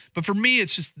too. But for me,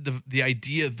 it's just the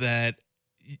idea that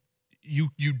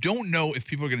you don't know if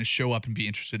people are going to show up and be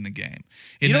interested in the game.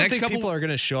 You don't think people are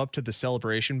going to show up to the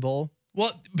Celebration Bowl?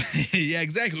 Well, yeah,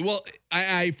 exactly. Well,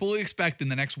 I fully expect in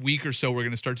the next week or so we're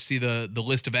going to start to see the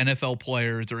list of NFL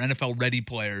players or NFL-ready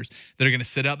players that are going to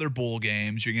sit out their bowl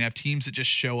games. You're going to have teams that just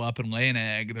show up and lay an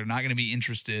egg. They're not going to be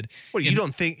interested. What, you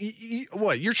don't think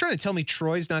what? You're trying to tell me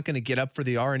Troy's not going to get up for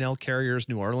the R&L Carriers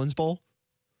New Orleans Bowl?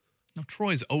 No,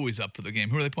 Troy's always up for the game.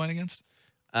 Who are they playing against?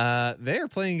 They are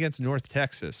playing against North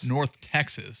Texas. North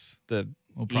Texas. The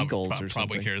Eagles or something.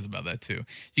 Probably cares about that too.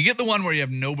 You get the one where you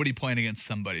have nobody playing against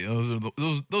somebody.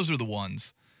 Those are the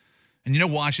ones.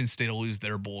 And Washington State will lose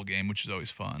their bowl game, which is always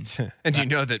fun. And you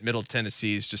know that Middle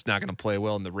Tennessee is just not going to play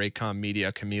well in the Raycom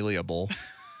Media Camellia Bowl.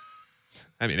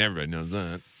 I mean, everybody knows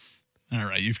that. All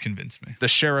right, you've convinced me. The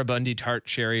Sharabundi Tart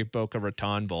Cherry Boca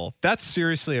Raton Bowl. That's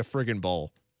seriously a friggin'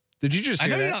 bowl. Did you just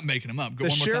hear that? I know you're not making them up. Go the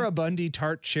one more time. Sharabundi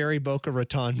Tart Cherry Boca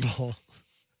Raton Bowl.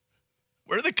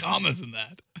 Where are the commas in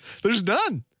that? There's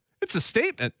none. It's a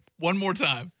statement. One more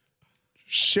time.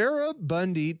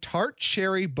 Sharabundi Tart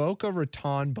Cherry Boca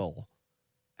Raton Bowl.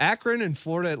 Akron and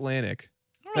Florida Atlantic.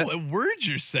 I don't know what words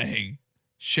you're saying.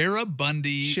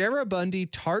 Sharabundi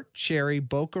Tart Cherry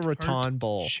Boca Raton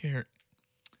Bowl.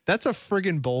 That's a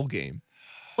friggin' bowl game.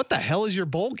 What the hell is your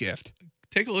bowl gift?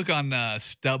 Take a look on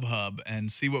StubHub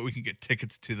and see what we can get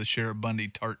tickets to the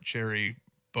Sharabundi Tart Cherry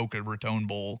Boca Raton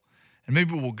Bowl. And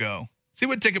maybe we'll go. See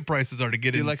what ticket prices are to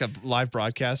get in. Do like a live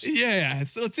broadcast? Yeah.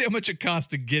 So let's see how much it costs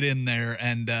to get in there,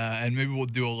 and maybe we'll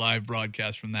do a live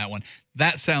broadcast from that one.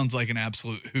 That sounds like an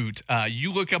absolute hoot.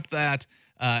 You look up that,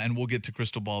 and we'll get to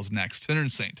Crystal Balls next. Sinner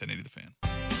and Saint, 1080 The Fan.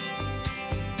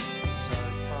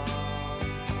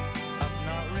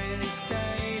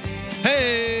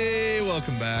 Hey,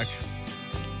 welcome back.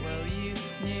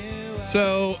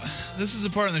 So this is a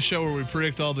part of the show where we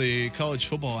predict all the college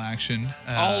football action.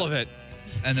 All of it.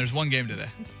 And there's one game today.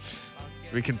 So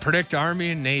we can predict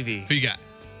Army and Navy. Who you got?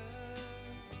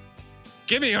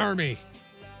 Give me Army.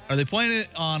 Are they playing it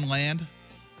on land?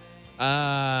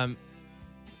 I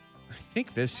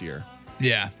think this year.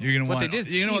 Yeah, you're gonna want. They did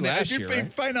last if you're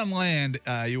fighting on land,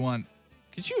 you want.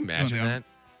 Could you imagine that?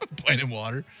 Playing in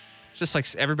water. Just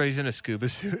like everybody's in a scuba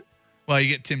suit. Well, you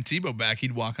get Tim Tebow back,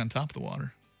 he'd walk on top of the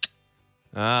water.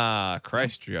 Ah,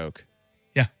 Christ joke.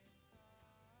 Yeah.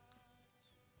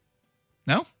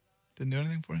 No? Didn't do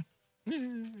anything for you?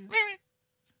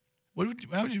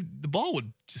 How would you? The ball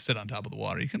would just sit on top of the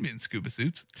water. You couldn't be in scuba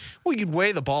suits. Well, you'd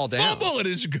weigh the ball down. Football, it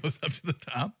is. It goes up to the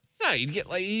top. No,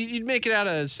 you'd make it out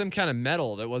of some kind of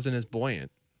metal that wasn't as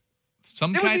buoyant. It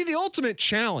would be the ultimate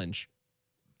challenge.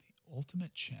 The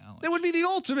ultimate challenge. That would be the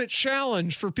ultimate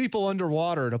challenge for people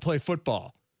underwater to play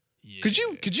football. Yeah.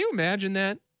 Could you imagine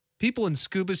that? People in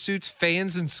scuba suits,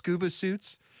 fans in scuba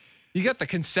suits. You got the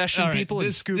concession people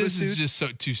in scuba suits. This is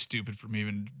just too stupid for me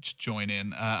even to join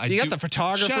in. You got the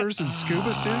photographers in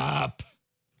scuba suits.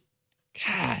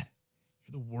 God,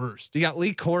 you're the worst. You got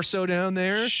Lee Corso down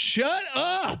there. Shut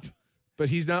up. But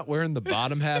he's not wearing the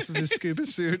bottom half of his scuba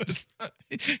suit.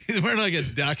 He's wearing like a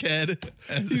duck head.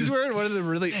 He's wearing one of the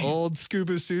really old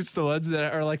scuba suits, the ones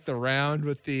that are like the round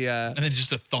with the and then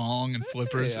just a thong and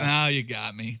flippers. Yeah. Oh, you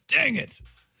got me. Dang it.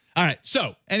 All right.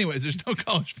 So, anyways, there's no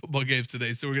college football games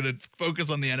today, so we're going to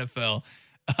focus on the NFL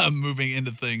moving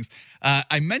into things.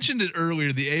 I mentioned it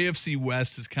earlier. The AFC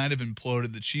West has kind of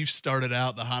imploded. The Chiefs started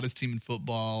out the hottest team in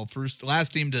football,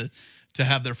 last team to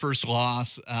have their first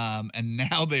loss, and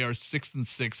now they are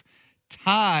 6-6,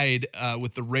 tied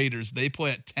with the Raiders. They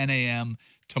play at 10 a.m.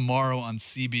 tomorrow on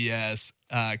CBS.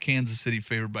 Kansas City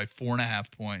favored by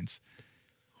 4.5 points.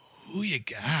 Who you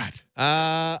got?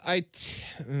 I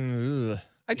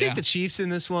take the Chiefs in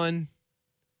this one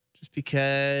just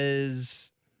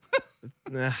because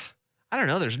I don't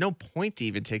know. There's no point to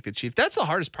even take the Chiefs. That's the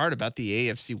hardest part about the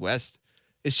AFC West.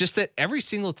 It's just that every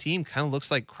single team kind of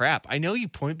looks like crap. I know you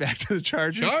point back to the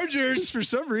Chargers. For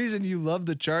some reason, you love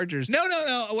the Chargers.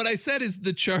 No. What I said is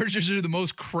the Chargers are the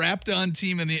most crapped on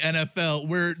team in the NFL,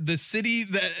 where the city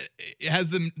that has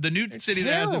them, the new city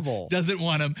that has them, doesn't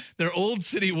want them. Their old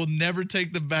city will never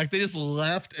take them back. They just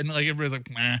left, and like everybody's like,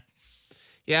 meh.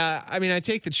 Yeah, I mean, I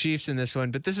take the Chiefs in this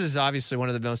one, but this is obviously one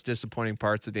of the most disappointing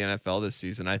parts of the NFL this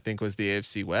season, I think, was the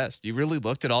AFC West. You really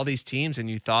looked at all these teams and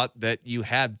you thought that you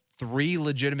had 3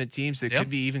 legitimate teams that could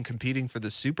be even competing for the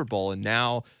Super Bowl. And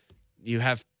now you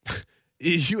have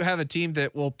a team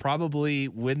that will probably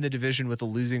win the division with a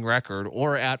losing record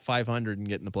or at 500 and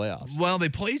get in the playoffs. Well, they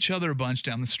play each other a bunch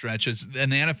down the stretches,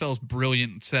 and the NFL is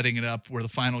brilliant setting it up where the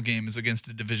final game is against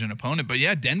a division opponent. But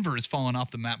yeah, Denver has fallen off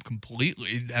the map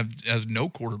completely, has no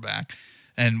quarterback.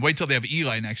 And wait till they have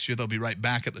Eli next year; they'll be right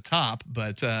back at the top.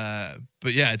 But yeah,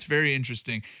 it's very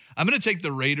interesting. I'm going to take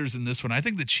the Raiders in this one. I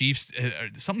think the Chiefs,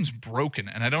 something's broken,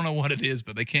 and I don't know what it is,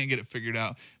 but they can't get it figured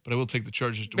out. But I will take the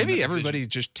Chargers to win Maybe that everybody division.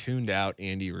 just tuned out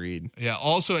Andy Reid. Yeah,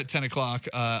 also at 10 o'clock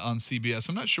on CBS.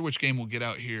 I'm not sure which game we'll get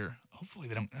out here. Hopefully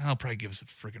they don't. I'll probably give us a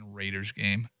freaking Raiders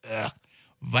game. Ugh.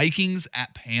 Vikings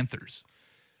at Panthers.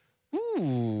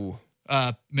 Ooh.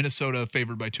 Minnesota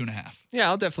favored by 2.5. Yeah,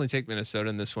 I'll definitely take Minnesota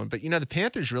in this one. But, the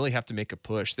Panthers really have to make a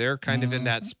push. They're kind of in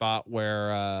that spot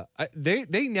where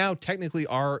they now technically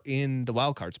are in the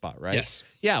wild card spot, right? Yes.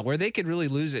 Yeah, where they could really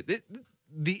lose it.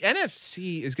 The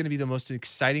NFC is going to be the most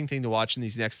exciting thing to watch in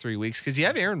these next 3 weeks because you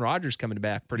have Aaron Rodgers coming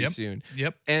back pretty soon.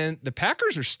 Yep. And the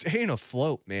Packers are staying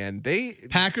afloat, man.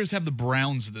 Packers have the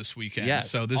Browns this weekend.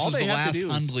 Yes. So this is the last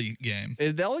Hundley game.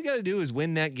 All they got to do is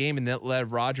win that game and then let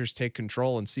Rodgers take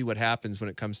control and see what happens when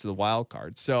it comes to the wild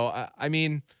card. So, I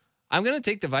mean, I'm going to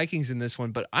take the Vikings in this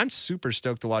one, but I'm super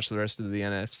stoked to watch the rest of the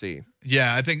NFC.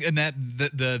 Yeah, I think, and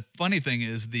the funny thing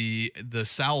is the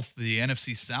South, the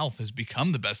NFC South has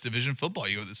become the best division football.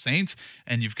 You have the Saints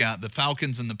and you've got the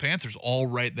Falcons and the Panthers all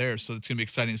right there. So it's going to be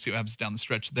exciting to see what happens down the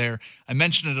stretch there. I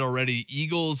mentioned it already.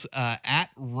 Eagles at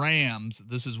Rams.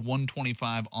 This is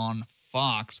 125 on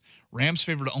Fox. Rams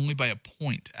favored only by a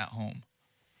point at home.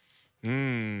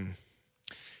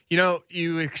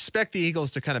 You expect the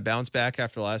Eagles to kind of bounce back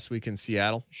after last week in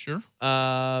Seattle. Sure.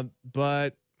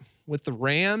 But with the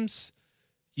Rams,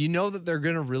 that they're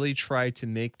going to really try to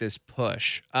make this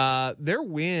push. Their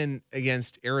win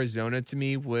against Arizona to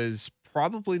me was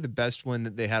probably the best win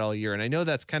that they had all year. And I know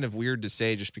that's kind of weird to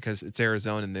say just because it's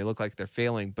Arizona and they look like they're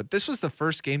failing, but this was the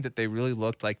first game that they really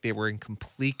looked like they were in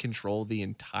complete control the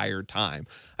entire time.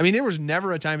 I mean, there was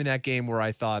never a time in that game where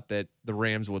I thought that the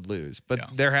Rams would lose, but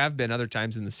there have been other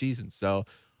times in the season. So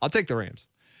I'll take the Rams.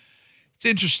 It's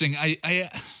interesting. The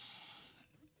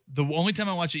only time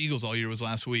I watched the Eagles all year was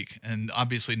last week, and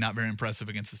obviously not very impressive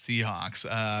against the Seahawks.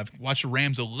 I've watched the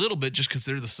Rams a little bit just because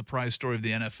they're the surprise story of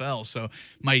the NFL. So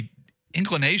my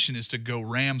inclination is to go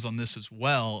Rams on this as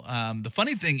well. The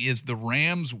funny thing is the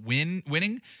Rams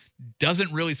winning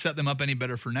doesn't really set them up any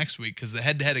better for next week because the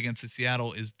head-to-head against the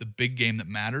Seattle is the big game that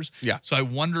matters. Yeah. So I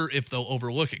wonder if they'll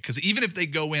overlook it because even if they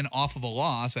go in off of a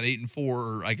loss at 8-4,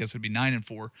 or I guess it'd be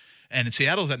 9-4, and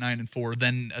Seattle's at 9-4,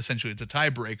 then essentially it's a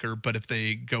tiebreaker. But if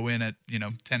they go in at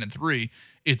 10-3,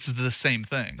 it's the same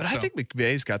thing. But I think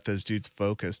McVay's got those dudes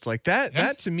focused like that. Yeah.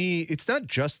 That to me, it's not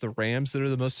just the Rams that are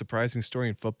the most surprising story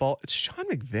in football. It's Sean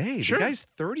McVay. Sure. The guy's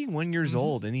 31 years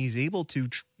old, and he's able to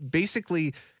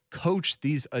basically coach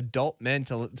these adult men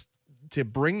to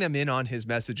bring them in on his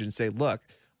message and say, look,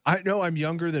 I know I'm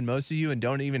younger than most of you and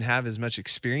don't even have as much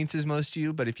experience as most of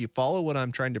you, but if you follow what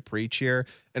I'm trying to preach here,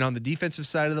 and on the defensive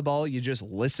side of the ball, you just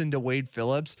listen to Wade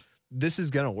Phillips, this is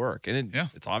going to work. And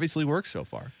it's obviously worked so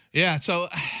far. Yeah, so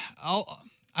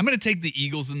I'm going to take the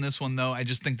Eagles in this one, though. I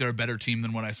just think they're a better team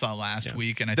than what I saw last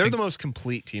week, and they're the most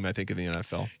complete team, I think, in the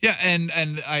NFL. Yeah, and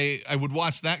I would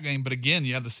watch that game, but again,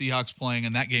 you have the Seahawks playing,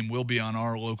 and that game will be on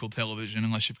our local television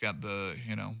unless you've got the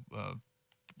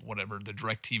the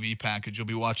DirecTV package. You'll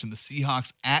be watching the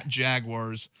Seahawks at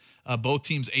Jaguars. Both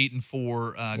teams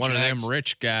 8-4. One of them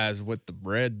rich guys with the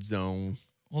red zone.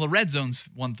 Well, the red zone's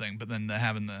one thing, but then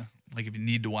having if you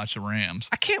need to watch the Rams.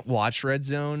 I can't watch Red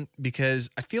Zone because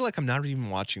I feel like I'm not even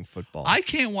watching football. I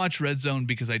can't watch Red Zone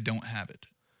because I don't have it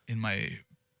in my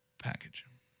package.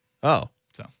 Oh.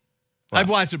 So I've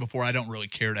watched it before. I don't really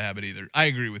care to have it either. I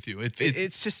agree with you.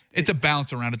 It's a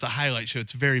bounce around. It's a highlight show.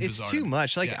 It's very bizarre. It's too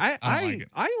much. Like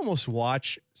I almost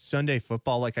watch Sunday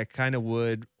football like I kind of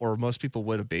would, or most people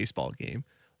would, a baseball game.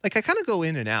 Like I kind of go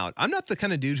in and out. I'm not the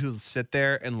kind of dude who'll sit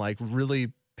there and like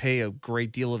really pay a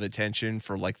great deal of attention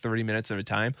for like 30 minutes at a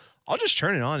time. I'll just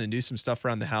turn it on and do some stuff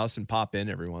around the house and pop in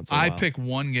every once in a while. I pick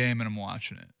one game and I'm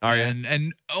watching it. All right.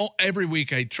 And every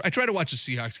week I try to watch a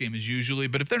Seahawks game as usually,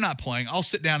 but if they're not playing, I'll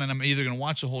sit down and I'm either going to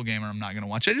watch the whole game or I'm not going to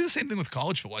watch it. I do the same thing with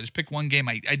college football. I just pick one game.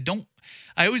 I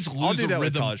always lose the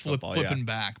rhythm flipping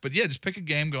back. But yeah, just pick a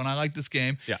game going, I like this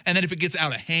game. Yeah. And then if it gets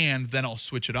out of hand, then I'll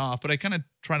switch it off. But I kind of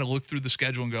try to look through the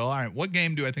schedule and go, all right, what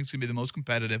game do I think is going to be the most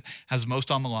competitive, has the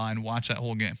most on the line, watch that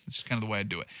whole game. It's just kind of the way I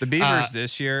do it. The Beavers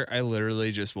this year, I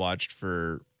literally just watched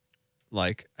for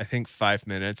like, I think 5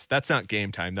 minutes. That's not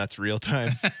game time. That's real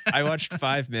time. I watched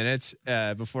 5 minutes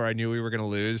before I knew we were going to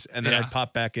lose. And then I'd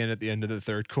pop back in at the end of the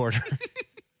third quarter.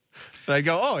 But I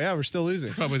go, oh, yeah, we're still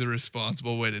losing. Probably the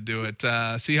responsible way to do it.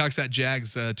 Seahawks at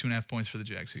Jags, 2.5 points for the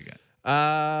Jags. Who you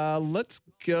got? Let's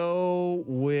go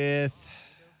with,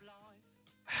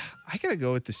 I got to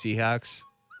go with the Seahawks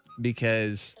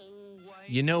because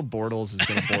Bortles is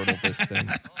going to Bortle this thing.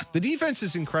 The defense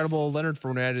is incredible. Leonard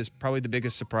Fournette is probably the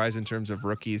biggest surprise in terms of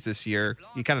rookies this year.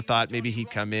 You kind of thought maybe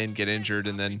he'd come in, get injured,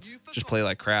 and then just play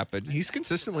like crap, but he's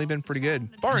consistently been pretty good,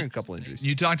 barring a couple injuries.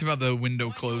 You talked about the window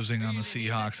closing on the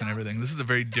Seahawks and everything. This is a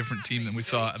very different team than we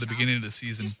saw at the beginning of the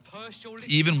season.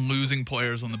 Even losing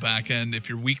players on the back end, if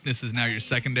your weakness is now your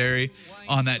secondary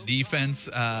on that defense,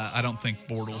 I don't think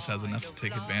Bortles has enough to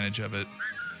take advantage of it.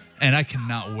 And I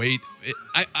cannot wait.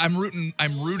 I'm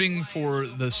rooting for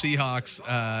the Seahawks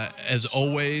as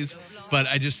always, but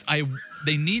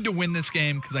they need to win this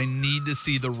game because I need to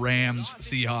see the Rams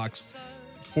Seahawks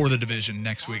for the division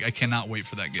next week. I cannot wait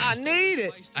for that game. I need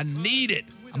it.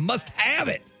 I must have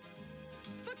it.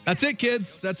 That's it,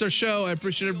 kids. That's our show. I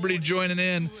appreciate everybody joining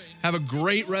in. Have a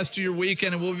great rest of your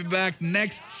weekend, and we'll be back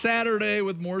next Saturday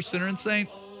with more Sinner and Saint.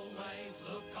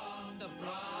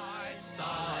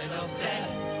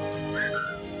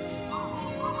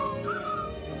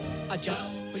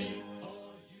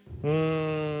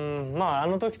まああ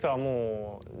の時とは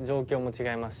もう状況も違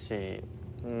いますし、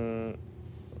も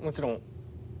ちろん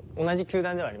同じ球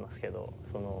団ではありますけど、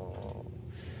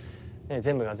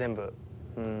全部が全部、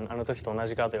あの時と同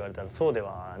じかと言われたらそうで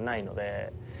はないの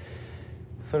で、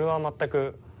それは全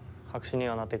く白紙に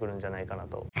はなってくるんじゃないかな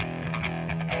と。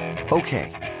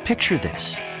Okay, picture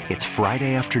this. It's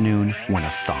Friday afternoon when a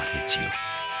thought hits you.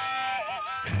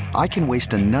 I can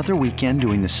waste another weekend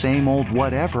doing the same old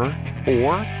whatever,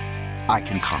 or I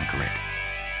can conquer it.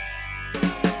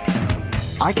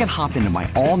 I can hop into my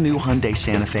all-new Hyundai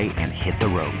Santa Fe and hit the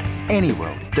road. Any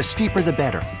road. The steeper, the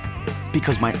better.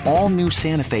 Because my all-new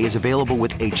Santa Fe is available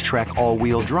with H-Track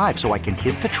all-wheel drive, so I can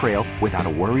hit the trail without a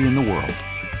worry in the world.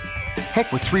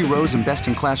 Heck, with 3 rows and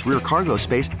best-in-class rear cargo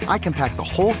space, I can pack the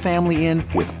whole family in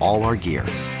with all our gear.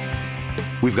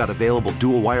 We've got available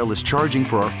dual wireless charging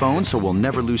for our phones, so we'll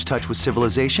never lose touch with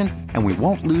civilization, and we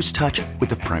won't lose touch with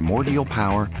the primordial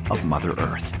power of Mother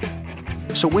Earth.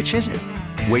 So which is it?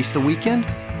 Waste the weekend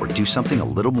or do something a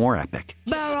little more epic?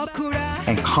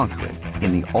 And conquer it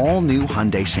in the all-new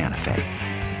Hyundai Santa Fe.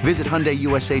 Visit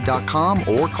HyundaiUSA.com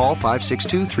or call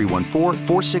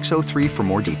 562-314-4603 for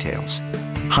more details.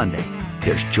 Hyundai,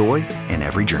 there's joy in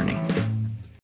every journey.